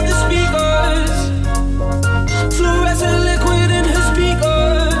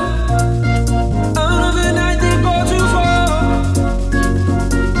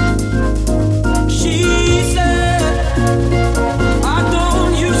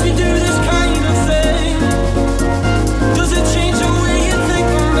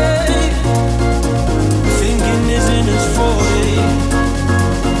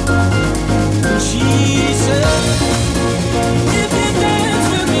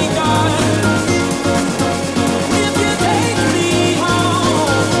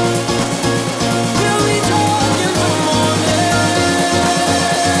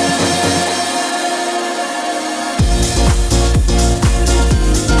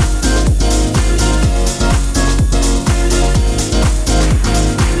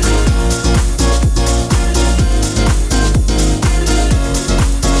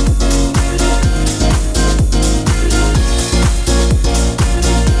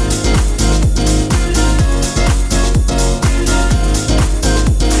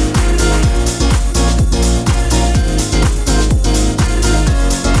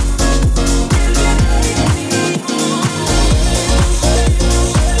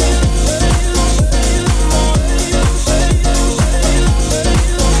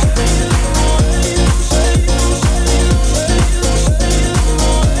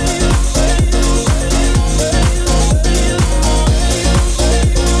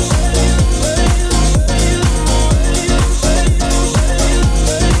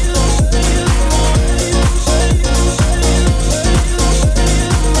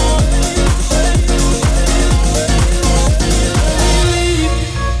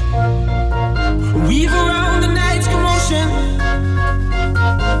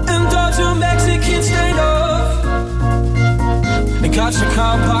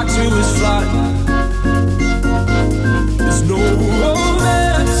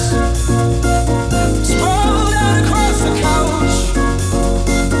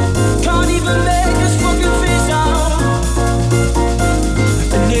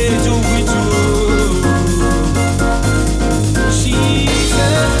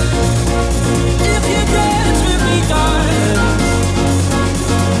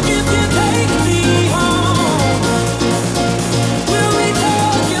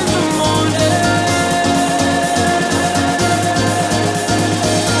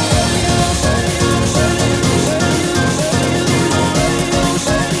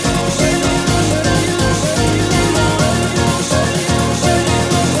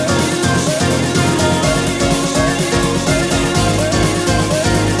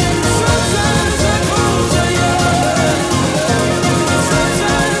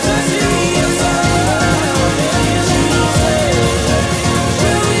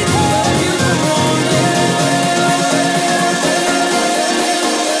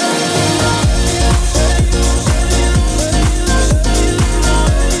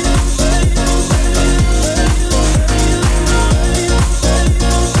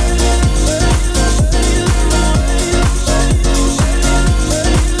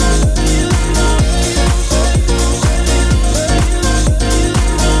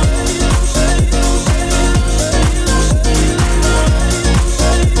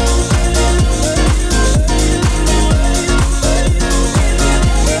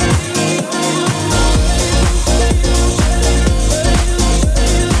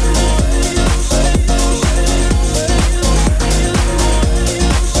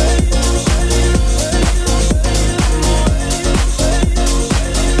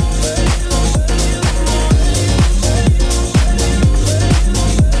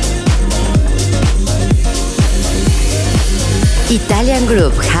 Italian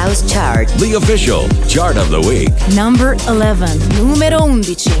Group House Chart. The official chart of the week. Number 11, numero 11.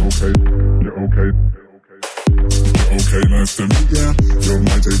 Okay, nice to meet ya. You're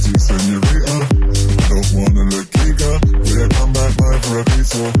my JG senorita. Don't wanna look eager. Will you come back by for a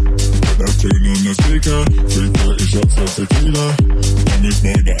pizza? Put that tune on the speaker. 330 shots of tequila. I'm with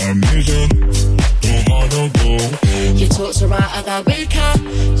more the amnesia. Go hard or go. You talk so right, I got weaker.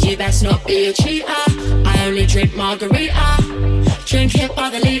 You best not be a cheater. I only drink margarita. Drink it by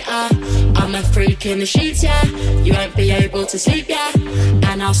the litre. I'm a freak in the sheets, yeah. You won't be able to sleep, yeah.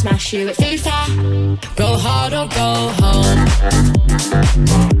 And I'll smash you at FIFA. Go hard or go home.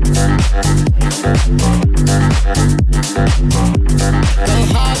 Go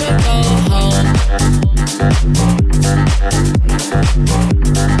hard or go home.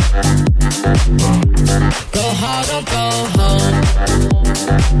 Go hard or go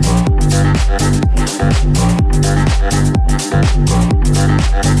home.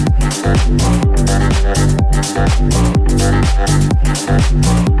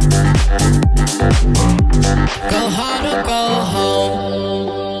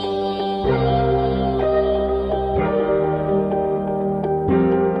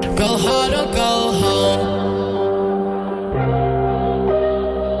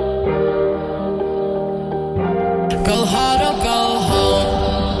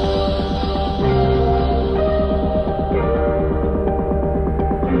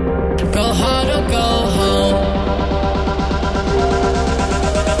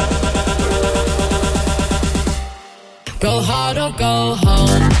 go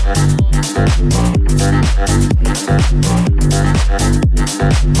home.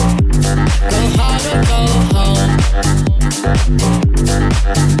 Go hard or go home.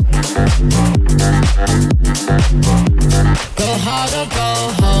 Go hard or go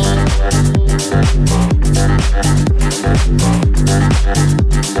home.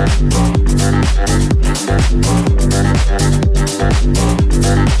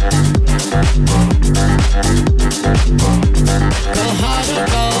 Go hard or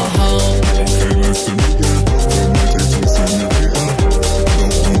go home. Okay, nice to meet ya. You're my dating senorita.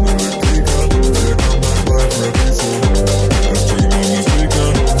 Don't wanna let me go. Here come my vibe, repito. Let's turn on the speaker.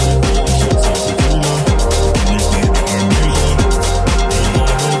 Shots of tequila. Make me the amnesia.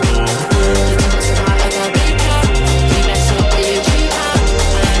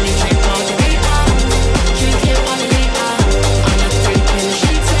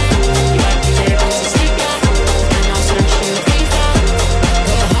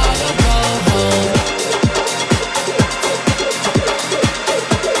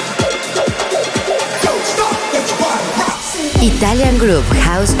 Italian Groove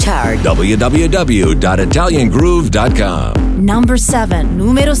House Chart. www.italiangroove.com. Number 7,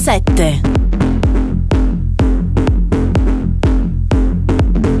 numero 7.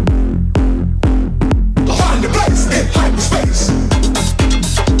 Behind the bass in hyperspace.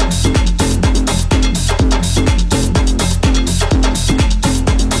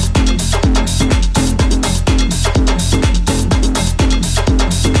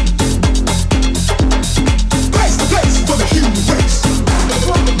 Place to place for the human race.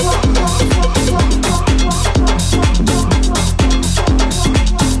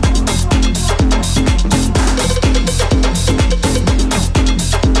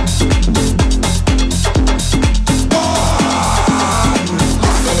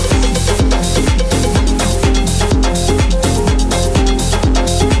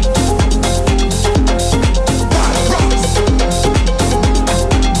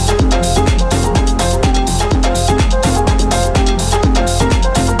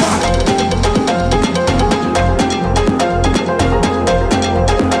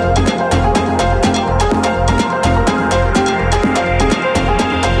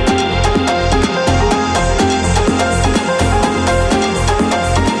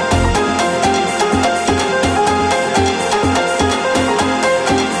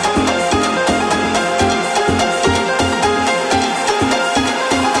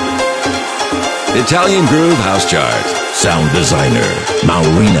 Italian Groove House Chart. Sound designer,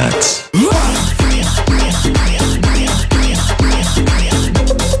 Maurinats.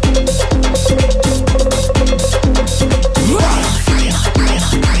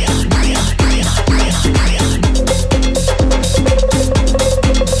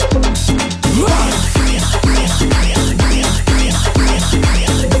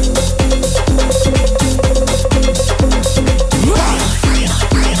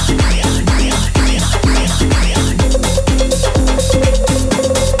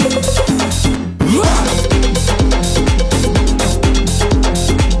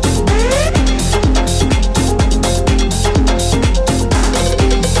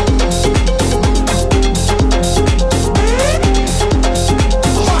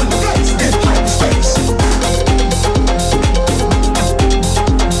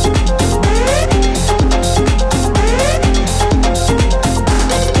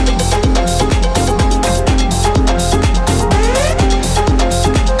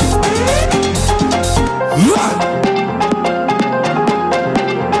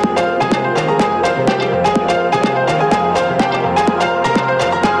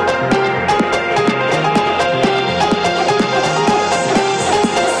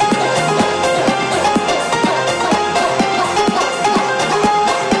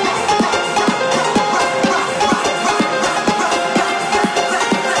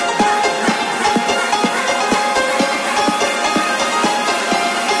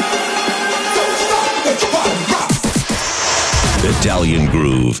 Italian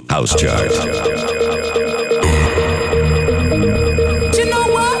Groove House Chart. You know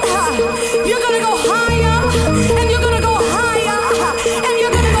what? You're gonna go higher, and you're gonna go higher, and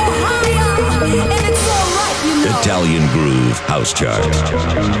you're gonna go higher, and it's alright, you know. Italian Groove House Chart. You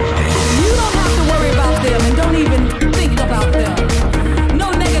don't have to worry about them, and don't even think about them.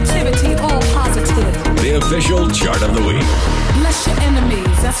 No negativity, all positive. The official chart of the week. Bless your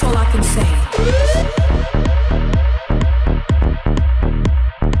enemies, that's all I can say.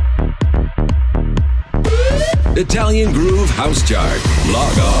 Italian Groove House Chart.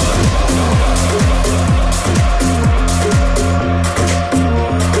 Log on.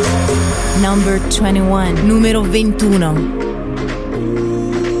 Number 21, numero 21.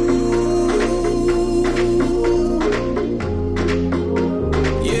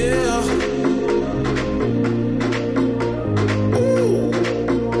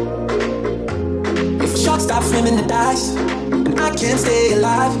 stay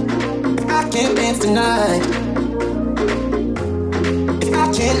alive, if I can't dance tonight, if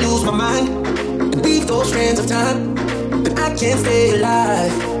I can't lose my mind and weave those strands of time, then I can't stay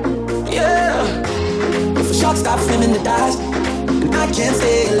alive. Yeah. If a shark stops swimming and dies, then I can't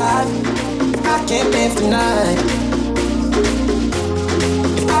stay alive, if I can't dance tonight,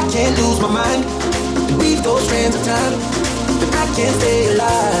 if I can't lose my mind and weave those strands of time, then I can't stay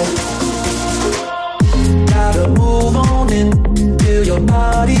alive. Gotta move on in, feel your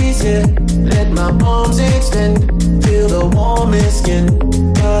body's here. Let my arms extend, feel the warmest skin.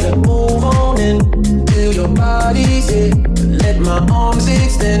 Gotta move on in, feel your body's here. Let my arms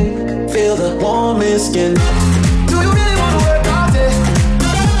extend, feel the warmest skin. Do you really wanna work all day?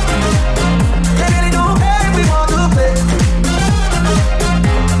 They really don't care if we want to play.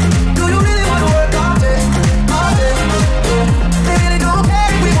 Do you really wanna work all day? All day, yeah. They really don't care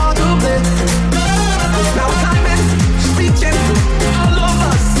if we want to play. Now climbing, reaching, all of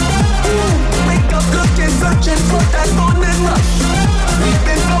us. Wake up looking, searching for that morning rush. We've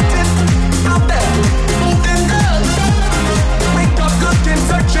been floating out there, moving us. Wake up looking,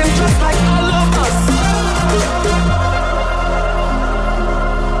 searching just like all of us.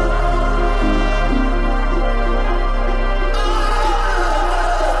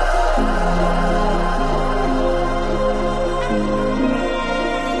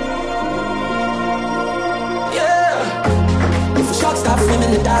 Stop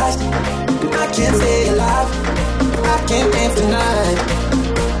swimming and dies, and I can't stay alive, I can't dance tonight,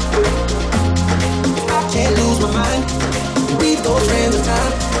 I can't lose my mind, weave those strands of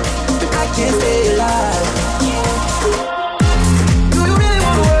time, and I can't stay alive. Do you really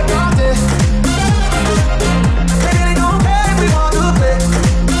wanna work all day? They really don't care if we want to play.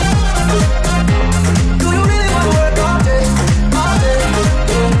 Do you really wanna work all day? All day,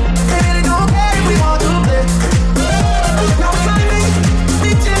 yeah. They really don't care if we want to play. Now we're climbing,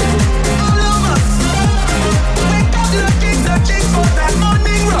 reaching, all of us. Wake up looking, searching for that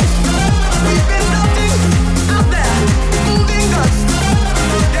morning rush. We've been floating out there, moving us.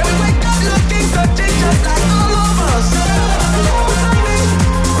 Yeah, we wake up looking, searching just like all of us. We're climbing,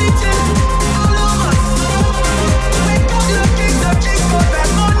 reaching, all of us. Wake up looking, searching for that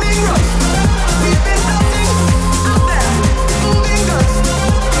morning rush. We've been floating out there, moving us.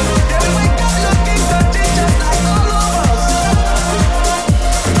 Yeah, we wake up looking, searching just like all of us.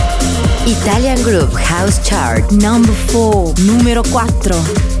 Italian Group House Chart Number 4, numero 4.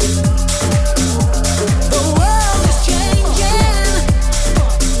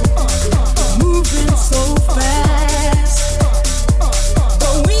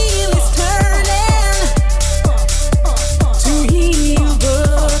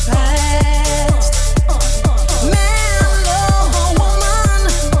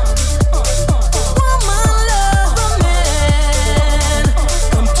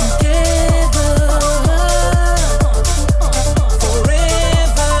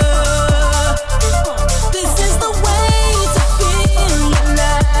 Forever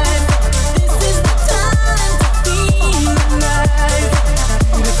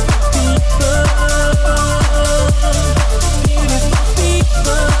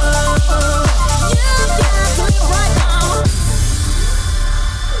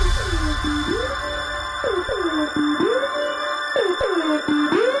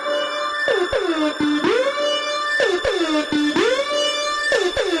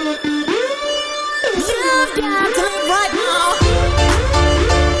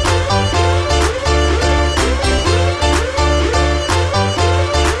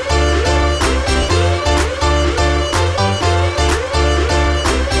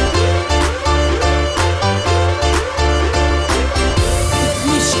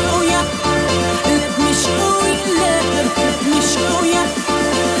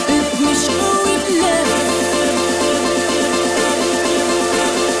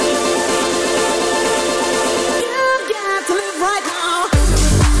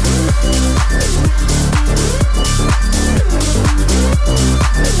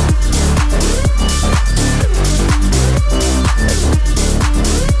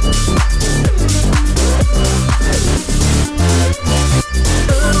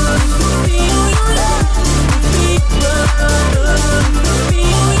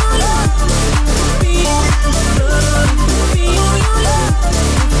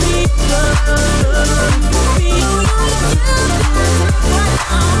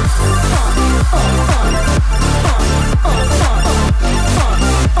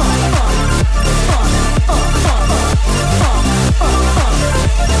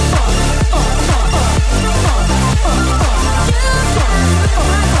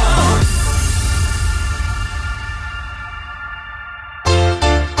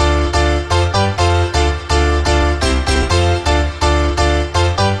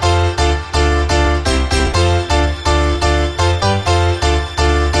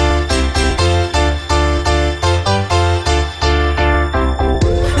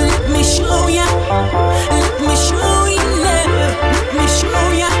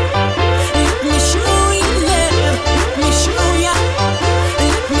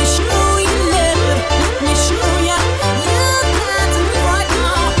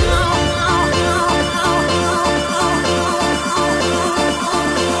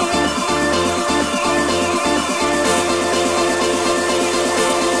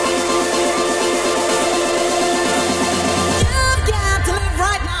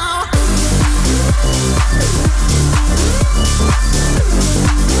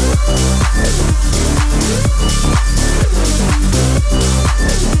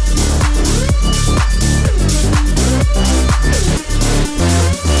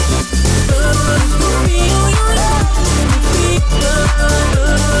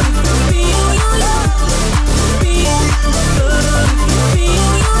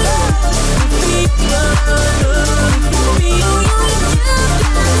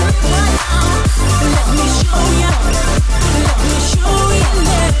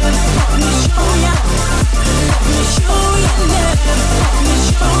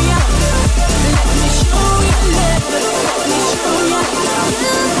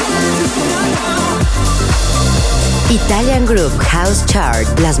Groove House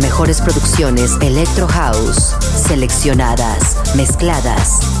Chart, las mejores producciones Electro House, seleccionadas,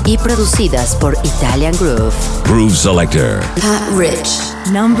 mezcladas y producidas por Italian Groove. Groove Selector. Pat Rich.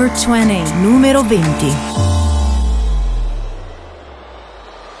 Number 20, número 20.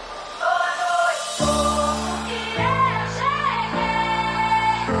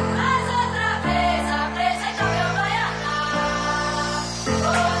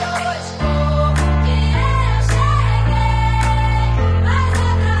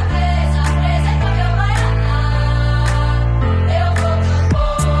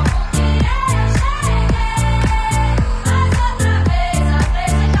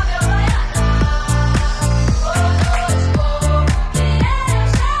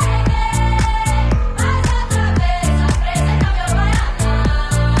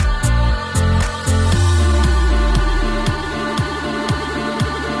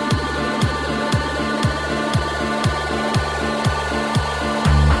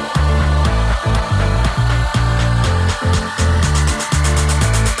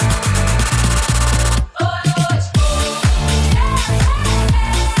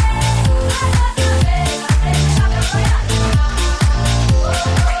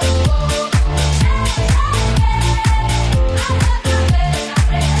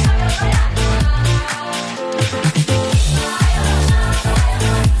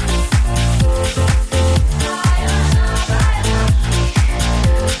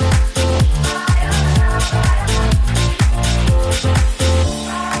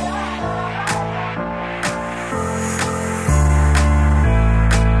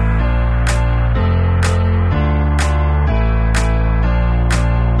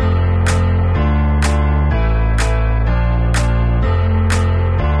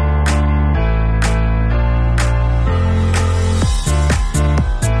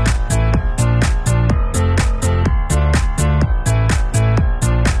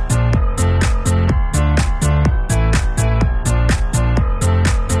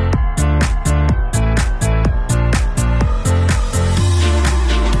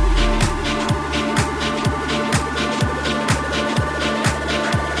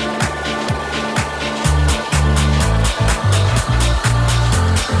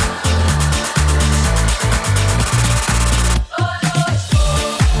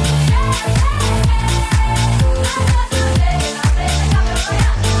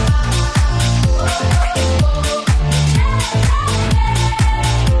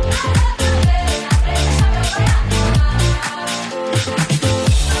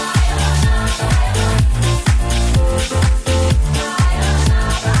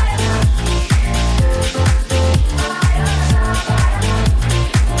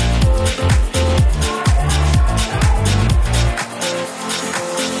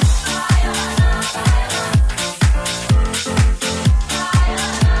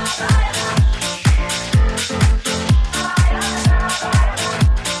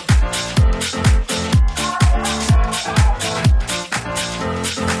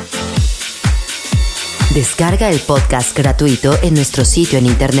 Descarga el podcast gratuito en nuestro sitio en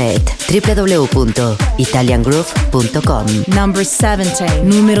internet www.italiangroove.com. Number 17,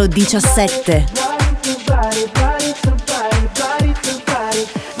 número 17.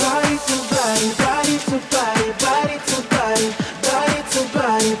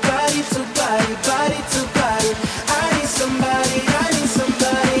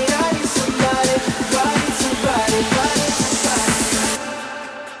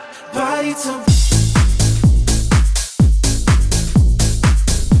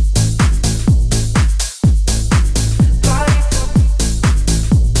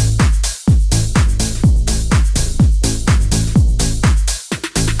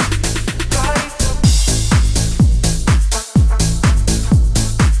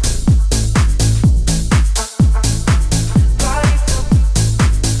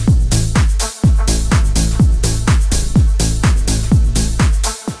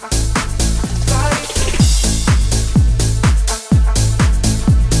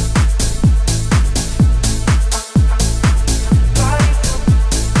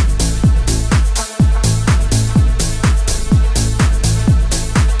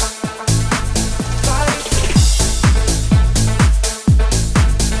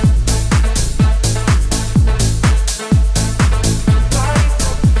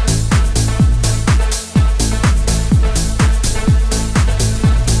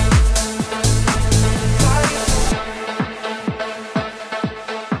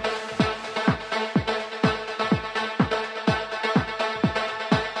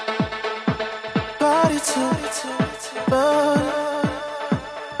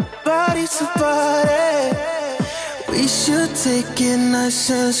 We should take it nice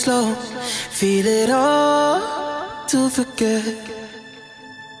and slow. Feel it all to forget.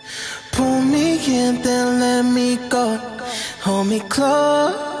 Pull me in, then let me go. Hold me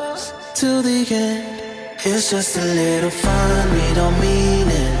close to the end. It's just a little fun, we don't mean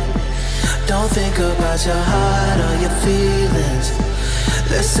it. Don't think about your heart or your feelings.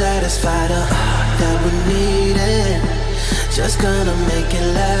 Let's satisfy the heart that we needed. Just gonna make it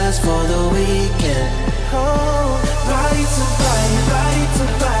last for the weekend. Oh, body to body, body to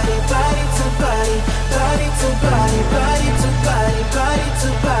body, body to body, body to body, body to body, body to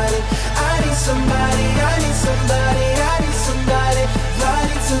body. I need somebody, I need somebody, I need somebody.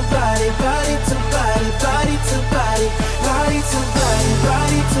 Body to body, body to body, body to body, body to body,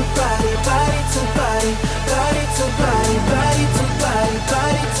 body to body, body to body, body to body, body to body,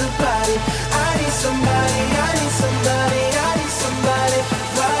 body to body. I need somebody, I need somebody, I need somebody.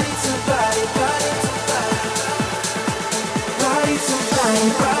 Body to body, body to body, body to body,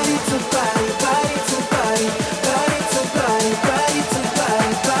 body to body, body to body, body to body, body to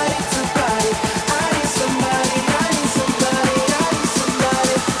body, body to body. I need somebody, I need somebody, I need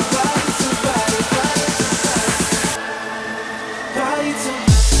somebody. Body to body, body to body, body to.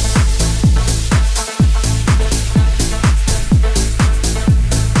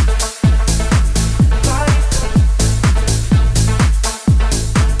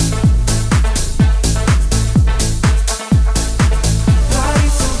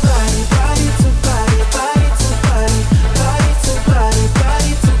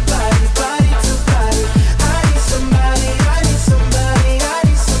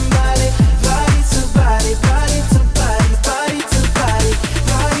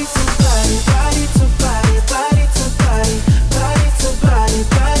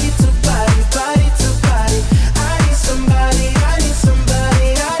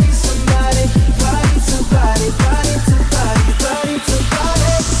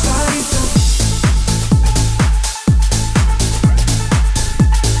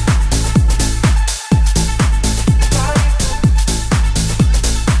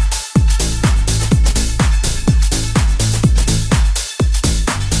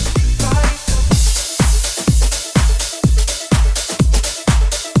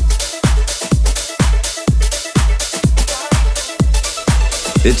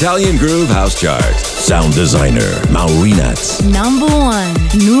 Italian Groove House Chart. Sound designer, Maurinats. Number 1,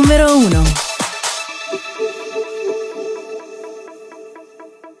 numero 1.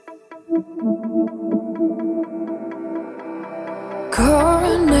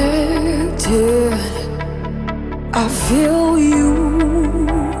 Connected, I feel you.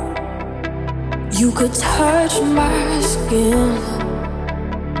 You could touch my skin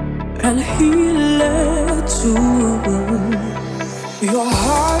and heal it too. Your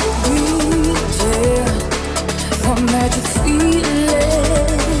heart beating, your magic feeling,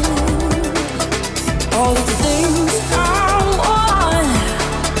 all the things I want,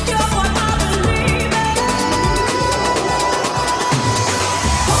 you're what I believe in.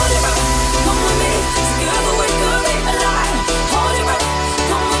 Hold your breath, come with me, together we could be alive. Hold your breath,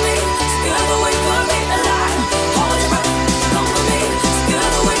 come with me, together we could be alive. Hold your breath, come with me,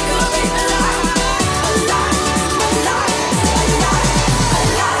 together we could be alive. Alive, alive, alive.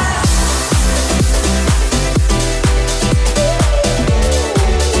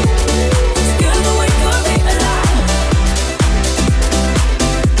 Together we could be alive.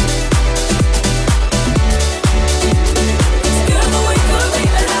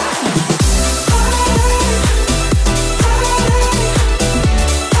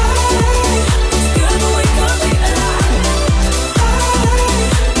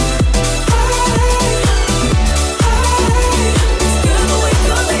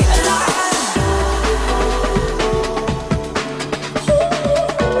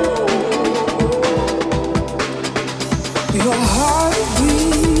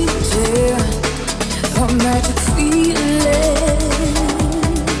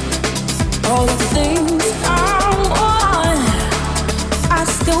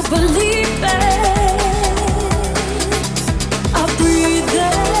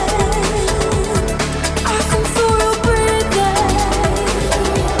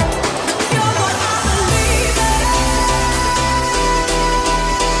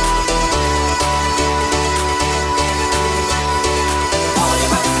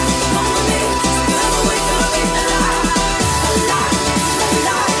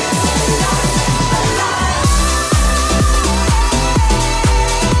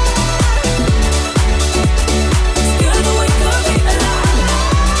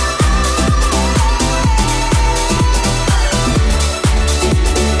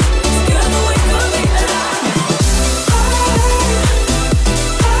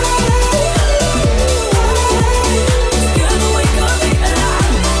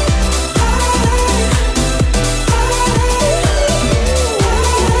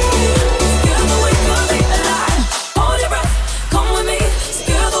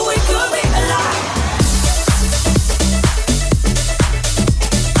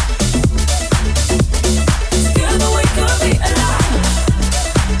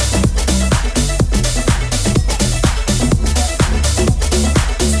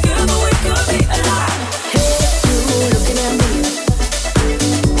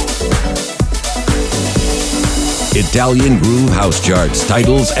 Italian Groove House Charts,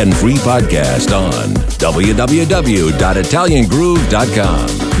 titles, and free podcast on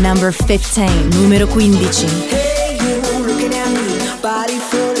www.italiangroove.com. Number 15, numero 15. Hey, you looking at me, body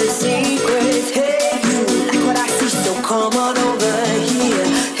full of secrets. Hey, you like what I see, so come on over here.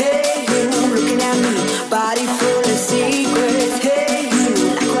 Hey, you looking at me, body full of secrets. Hey,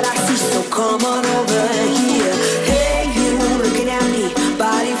 you like what I see, so come on over here. Hey, you looking at me,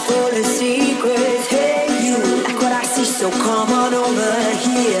 body full of secrets. Hey, you like what I see, so come on over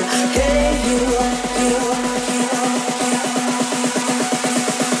here. Hey, you.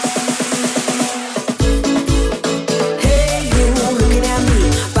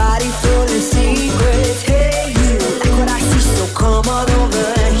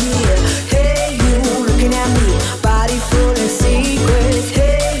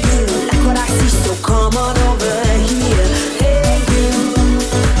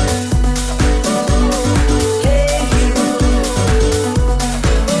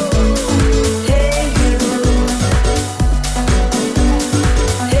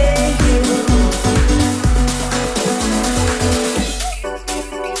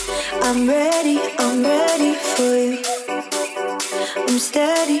 I'm ready for you. I'm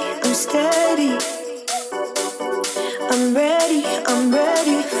steady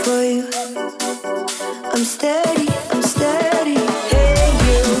for you. I'm steady. Hey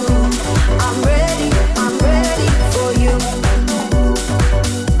you, I'm ready for you.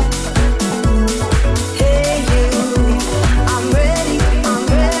 Hey you, I'm ready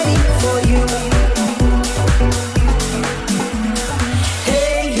for you.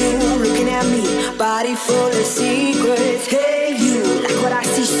 Hey you, looking at me, body full of secrets. Hey you, like what I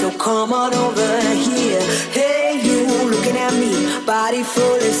see, so come on over here. Hey you, looking at me, body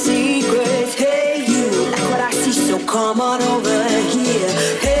full of secrets. Hey you, like what I see, so come on over here.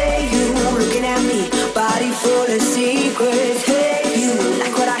 Hey you, looking at me, body full of secrets. Hey you,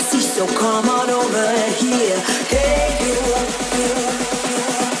 like what I see, so come on over here. Hey you.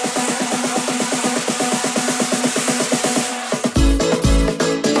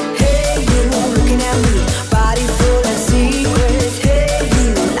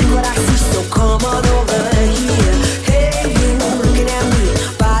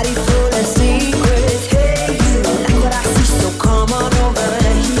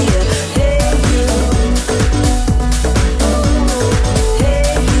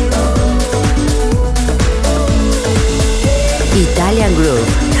 Italian Groove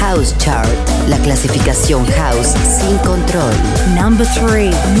House Chart, la clasificación house sin control. Number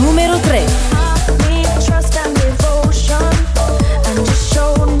 3, número 3.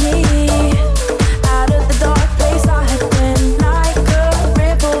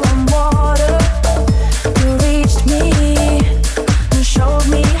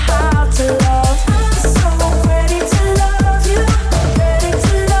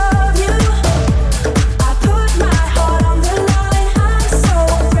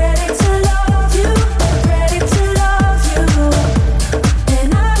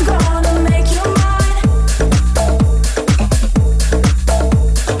 Make you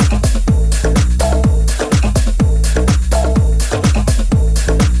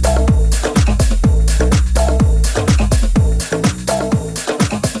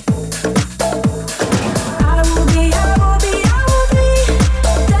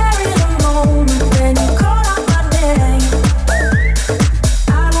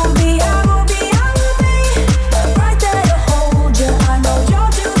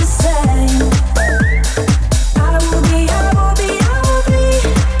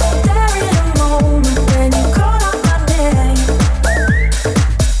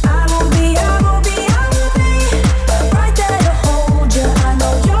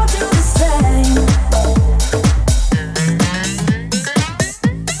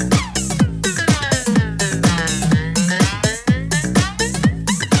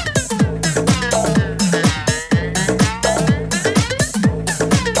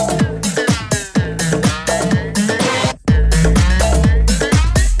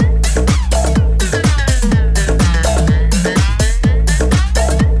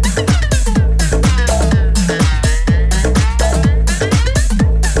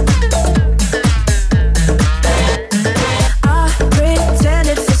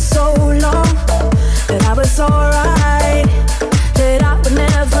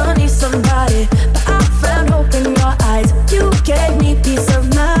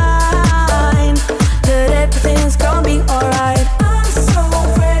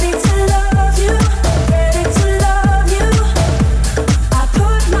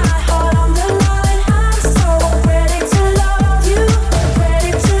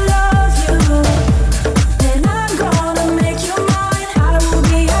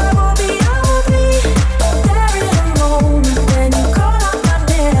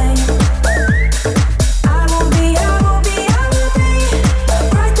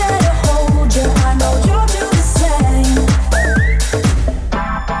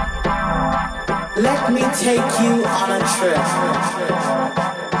take you on a trip.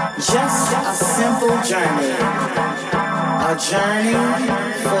 Just a simple journey. A journey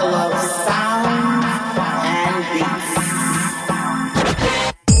full of sound and beats.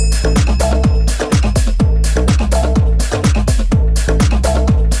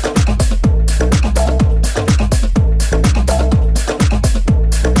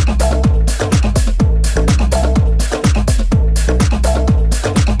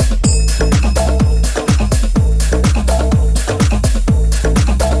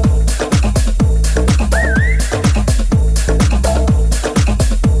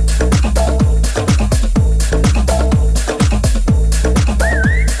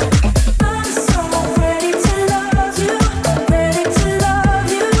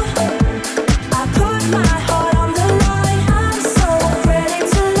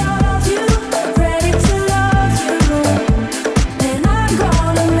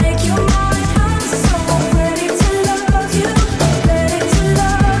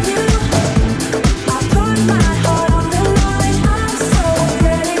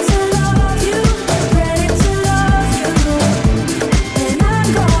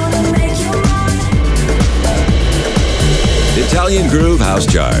 Italian Groove House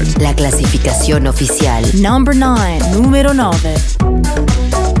Chart. La clasificación oficial. Number 9, número 9.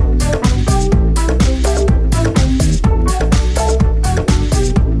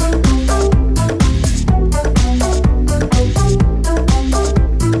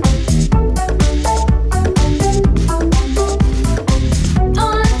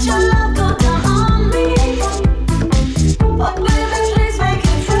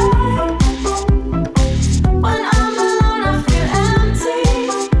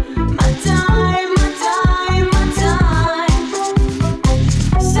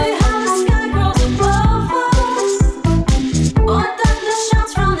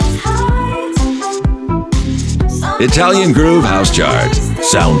 Italian Groove House Chart.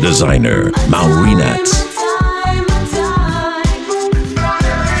 Sound designer, Maurinats.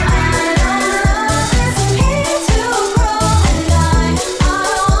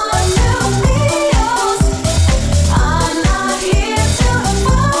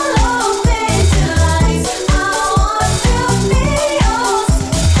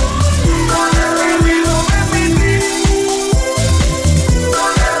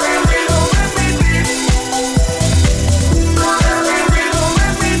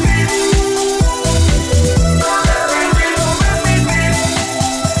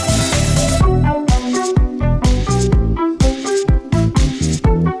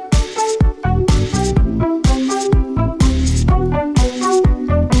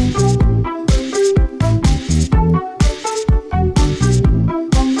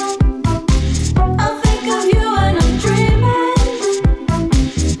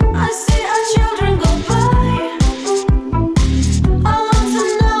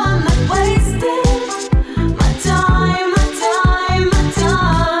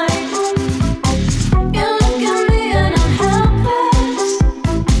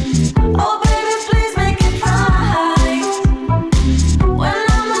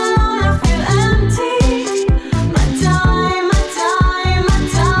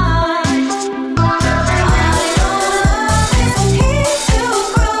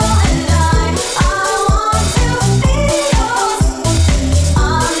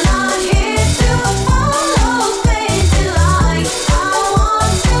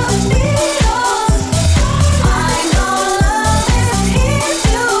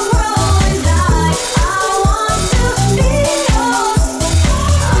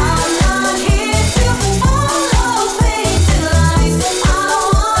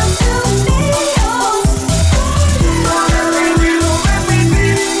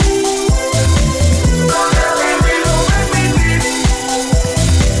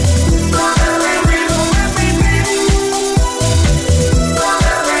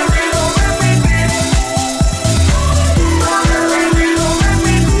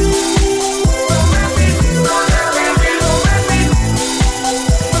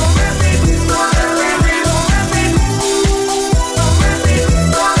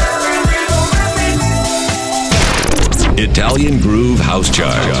 Italian Groove House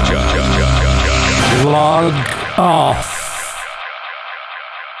Chart. Log off.